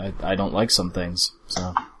 I don't like some things.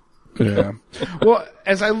 So. Yeah. Well,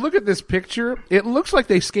 as I look at this picture, it looks like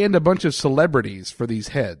they scanned a bunch of celebrities for these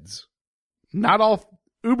heads. Not all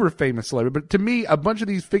uber famous celebrities, but to me, a bunch of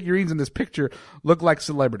these figurines in this picture look like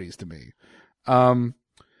celebrities to me.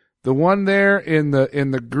 The one there in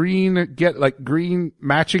the green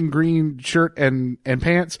matching green shirt and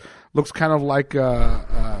pants looks kind of like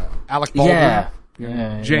Alec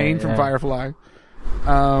Baldwin, Jane from Firefly.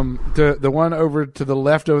 The one over to the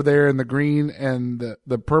left over there in the green and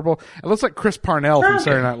the purple, it looks like Chris Parnell from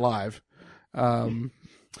Saturday Night Live. The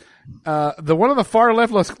one on the far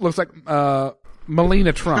left looks like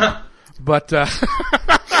Melania Trump, but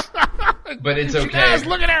but it's okay. Does,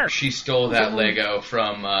 look at her. She stole that Lego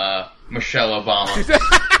from Michelle Obama.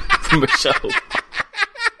 Michelle.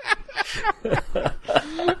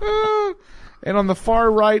 And on the far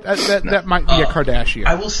right, that might be a Kardashian.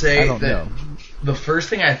 I will say that know. The first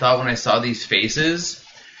thing I thought when I saw these faces,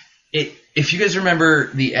 if you guys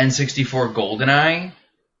remember the N64 GoldenEye,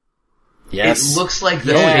 yes, it looks like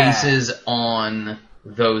the faces on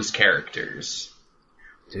those characters.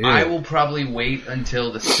 Dude. I will probably wait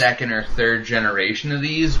until the second or third generation of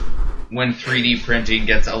these when 3D printing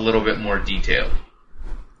gets a little bit more detailed.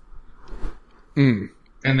 And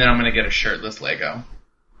then I'm going to get a shirtless Lego.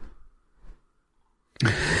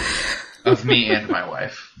 Of me and my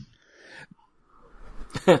wife.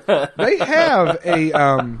 They have a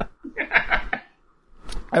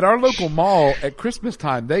at our local mall at Christmas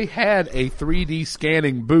time, they had a 3D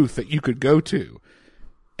scanning booth that you could go to,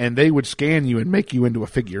 and they would scan you and make you into a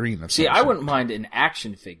figurine. See, I wouldn't mind an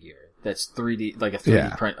action figure that's 3D, like a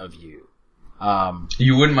 3D print of you.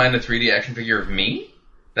 You wouldn't mind a 3D action figure of me?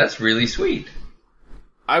 That's really sweet.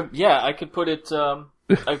 I could put it. I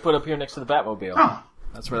could put it up here next to the Batmobile. Huh.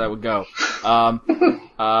 That's where that would go.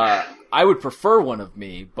 I would prefer one of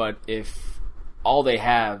me, but if all they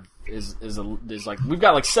have is like, we've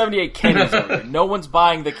got like 78 Kennys over here. No one's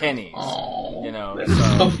buying the Kennys. Oh,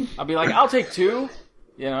 so I'll be like, I'll take two.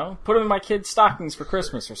 Put them in my kids' stockings for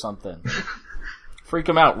Christmas or something. Freak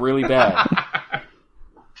them out really bad.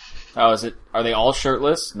 Oh, is it? Are they all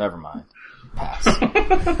shirtless? Never mind. Pass.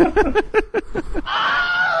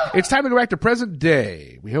 It's time to go back to present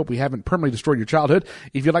day. We hope we haven't permanently destroyed your childhood.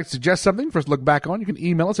 If you'd like to suggest something for us to look back on, you can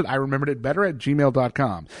email us at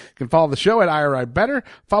iremembereditbetter@gmail.com. You can follow the show at IRIBetter.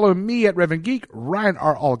 Follow me at Reverend Geek, Ryan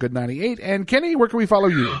R. Allgood98. And Kenny, where can we follow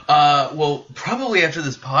you? Well, probably after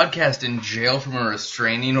this podcast in jail from a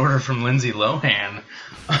restraining order from Lindsay Lohan.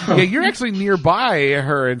 Yeah, you're actually nearby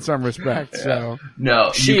her in some respects. So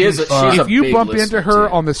no, she's if you bump into her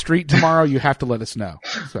on the street tomorrow, you have to let us know.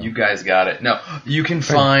 So. You guys got it. No, you can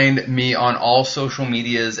find me on all social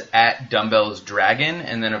medias at Dumbbells Dragon,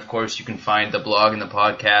 and then of course you can find the blog and the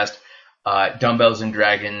podcast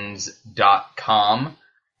dumbbellsanddragons.com,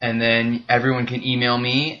 and then everyone can email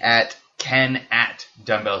me at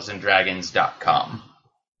ken@dumbbellsanddragons.com.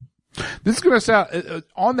 This is going to sound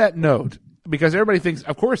on that note. Because everybody thinks,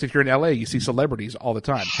 of course, if you're in LA, you see celebrities all the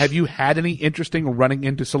time. Have you had any interesting running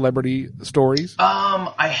into celebrity stories?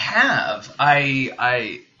 I have.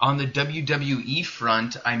 I on the WWE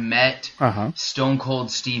front, I met Stone Cold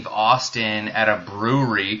Steve Austin at a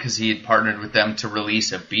brewery because he had partnered with them to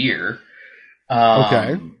release a beer.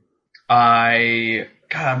 Okay. I'm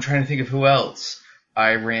trying to think of who else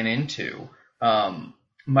I ran into.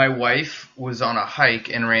 my wife was on a hike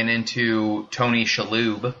and ran into Tony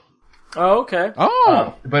Shalhoub. Oh, okay.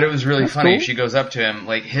 But it was really funny. Cool. She goes up to him,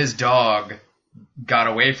 like his dog got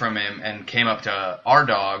away from him and came up to our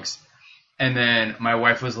dogs. And then my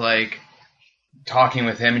wife was like talking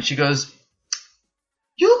with him and she goes,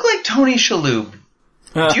 "You look like Tony Shalhoub.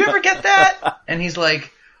 Do you ever get that?" And he's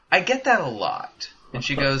like, "I get that a lot." And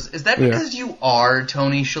she goes, "Is that because you are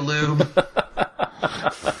Tony Shalhoub?"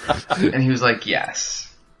 And he was like, "Yes."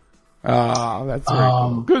 Oh, that's very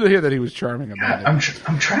cool. Good to hear that he was charming about it.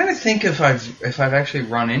 I'm trying to think if I've actually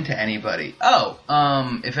run into anybody.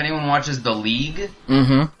 If anyone watches The League,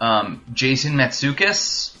 Jason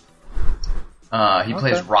Matsoukas, he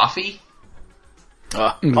plays Rafi.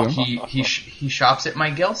 He shops at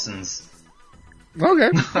Mike Gelson's. Okay.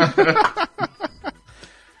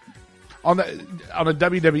 On a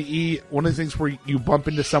WWE, one of the things where you bump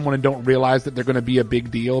into someone and don't realize that they're going to be a big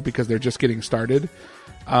deal because they're just getting started.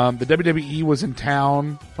 The WWE was in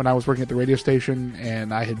town when I was working at the radio station,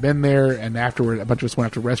 and I had been there, and afterward, a bunch of us went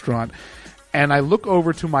out to a restaurant, and I look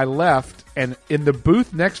over to my left, and in the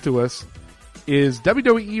booth next to us is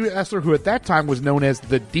WWE wrestler who at that time was known as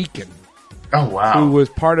The Deacon. Oh, wow. Who was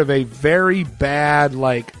part of a very bad,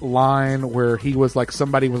 line where he was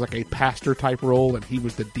somebody was a pastor type role, and he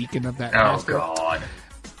was the deacon of that pastor. Oh, God.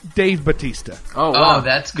 Dave Bautista. Oh, wow. Oh,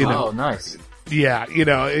 that's cool. Oh, nice. Yeah,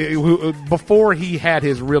 before he had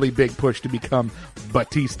his really big push to become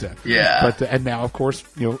Batista. Yeah. And now, of course,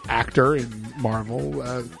 actor in Marvel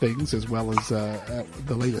things as well as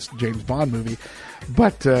the latest James Bond movie.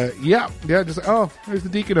 But there's the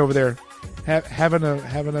Deacon over there having a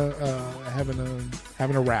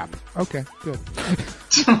rap. Okay, good.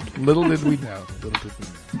 Little did we know.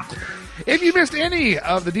 If you missed any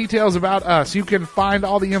of the details about us, you can find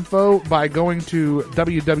all the info by going to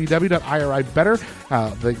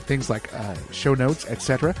www.iribetter, the things like show notes,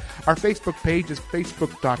 etc. Our Facebook page is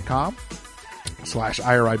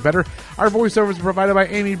facebook.com/IRIbetter. Our voiceovers are provided by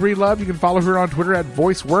Amy Breedlove. You can follow her on Twitter at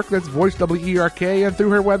VoiceWork. That's Voice WERK, and through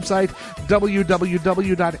her website,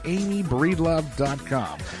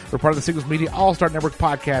 www.amybreedlove.com. We're part of the Signals Media All-Star Network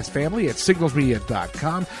podcast family at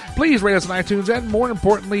signalsmedia.com. Please rate us on iTunes, and more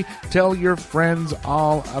importantly, tell your friends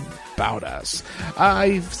all about us.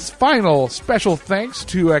 Final special thanks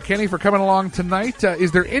to Kenny for coming along tonight.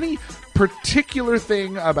 Is there any particular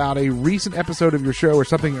thing about a recent episode of your show or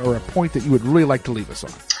something or a point that you would really like to leave us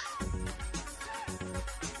on?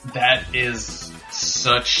 That is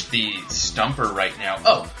such the stumper right now.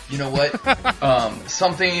 Oh, you know what?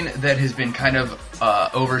 Something that has been kind of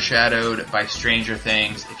overshadowed by Stranger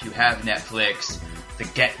Things. If you have Netflix, The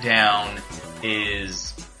Get Down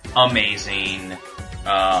is amazing.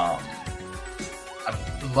 A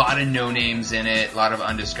lot of no-names in it, a lot of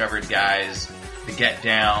undiscovered guys. The Get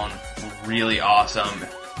Down, really awesome.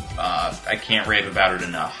 I can't rave about it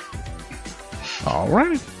enough. All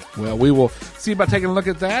right. Well, we will see about taking a look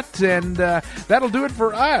at that, and that'll do it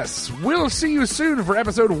for us. We'll see you soon for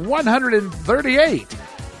episode 138.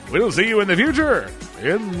 We'll see you in the future,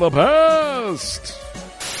 in the past.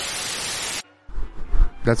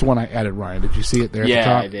 That's the one I added, Ryan. Did you see it there at the top?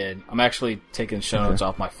 Yeah, I did. I'm actually taking show notes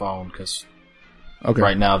off my phone because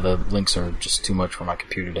right now the links are just too much for my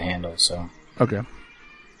computer to handle. So okay.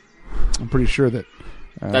 I'm pretty sure that...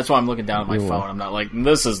 that's why I'm looking down at my phone. I'm not like,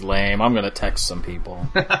 this is lame. I'm going to text some people.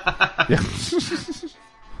 Yeah.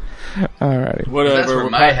 All right. Whatever. That's where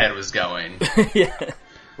my head was going. Yeah.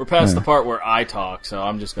 We're past the part where I talk, so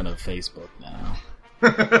I'm just going to Facebook now.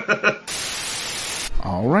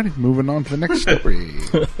 All righty. Moving on to the next story.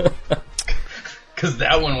 Because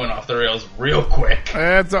that one went off the rails real quick.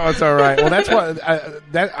 That's all right. Well, that's what I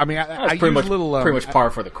pretty use much, a little pretty much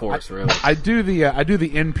par for the course, really. I do the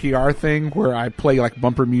NPR thing where I play like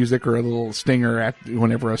bumper music or a little stinger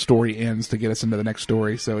whenever a story ends to get us into the next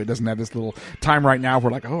story. So it doesn't have this little time right now.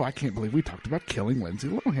 We're like, oh, I can't believe we talked about killing Lindsay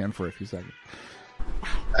Lohan for a few seconds.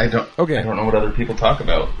 I don't know what other people talk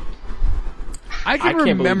about. I can't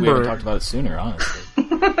remember. believe we haven't talked about it sooner, honestly.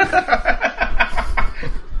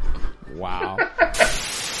 Wow.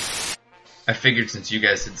 I figured since you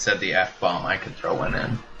guys had said the F-bomb, I could throw one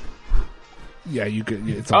in. Yeah, you could.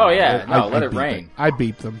 It's let it rain. I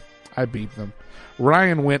beat them.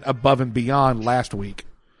 Ryan went above and beyond last week.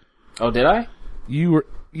 Oh, did I? You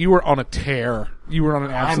were on a tear. You were on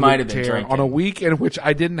an absolute I might have been tear drinking. on a week in which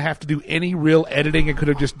I didn't have to do any real editing and could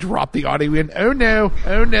have just dropped the audio in. Oh no.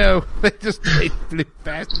 They just flew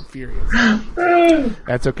fast and furious.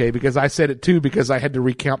 That's okay because I said it too because I had to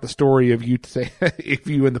recount the story of you if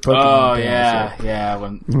you and the Pokemon. Oh yeah, yeah.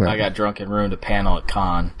 When I got drunk and ruined a panel at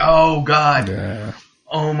Con. Oh God. Yeah.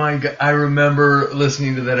 Oh my god, I remember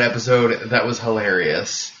listening to that episode. That was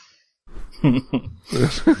hilarious.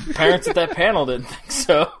 Parents at that panel didn't think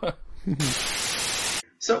so.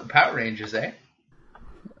 So, Power Rangers, eh?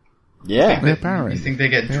 Yeah. You think they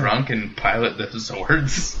get drunk and pilot the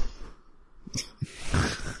Zords?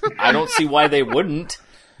 I don't see why they wouldn't.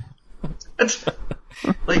 That's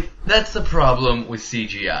the problem with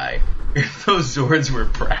CGI. If those Zords were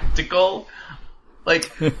practical,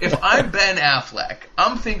 like, if I'm Ben Affleck,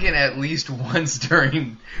 I'm thinking at least once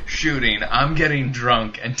during shooting, I'm getting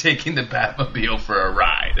drunk and taking the Batmobile for a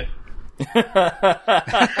ride.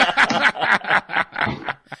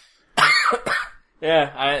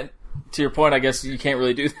 Yeah, to your point, I guess you can't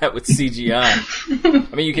really do that with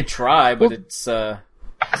CGI. I mean, you could try, but it's just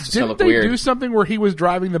gonna look weird. Didn't they do something where he was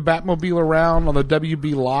driving the Batmobile around on the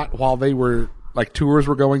WB lot while they were, like, tours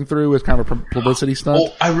were going through as kind of a publicity stunt?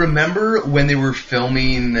 Oh, I remember when they were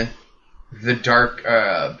filming the Dark,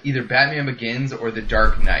 either Batman Begins or The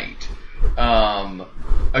Dark Knight.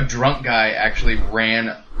 A drunk guy actually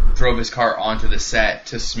drove his car onto the set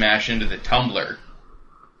to smash into the tumbler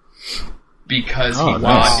because he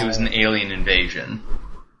thought it was an alien invasion.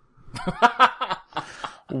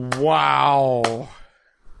 Wow.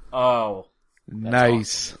 Oh.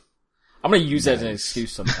 Nice. Awesome. I'm going to use that as an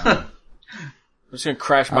excuse sometime. I'm just going to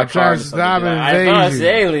crash my car into something. I thought it was an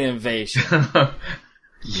alien invasion.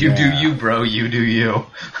 You do you, bro. You do you.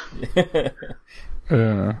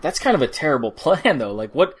 That's kind of a terrible plan, though.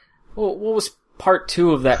 Like, what was part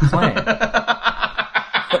 2 of that plan?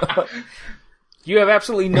 You have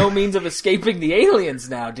absolutely no means of escaping the aliens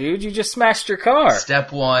now, dude. You just smashed your car.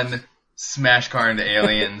 Step 1, smash car into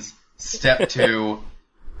aliens. Step 2,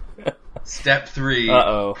 Step 3,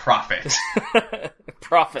 profit.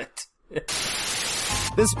 Profit.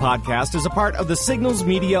 This podcast is a part of the Signals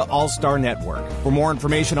Media All-Star Network. For more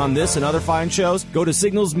information on this and other fine shows, go to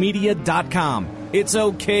signalsmedia.com. It's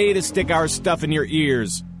okay to stick our stuff in your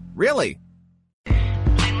ears. Really?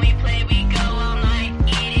 When we play, we go all night.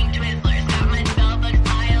 Eating Twizzlers, got my spell books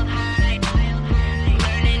piled high.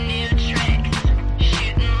 Learning new tricks.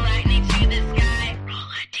 Shooting lightning to the sky. Roll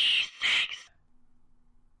a d6.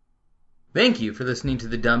 Thank you for listening to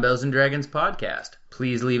the Dumbbells and Dragons podcast.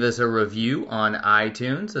 Please leave us a review on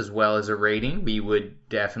iTunes as well as a rating. We would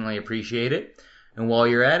definitely appreciate it. And while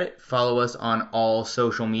you're at it, follow us on all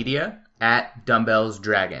social media at Dumbbells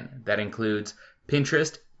Dragon. That includes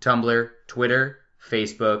Pinterest, Tumblr, Twitter,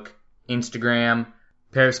 Facebook, Instagram,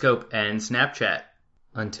 Periscope, and Snapchat.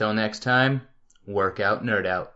 Until next time, work out, nerd out.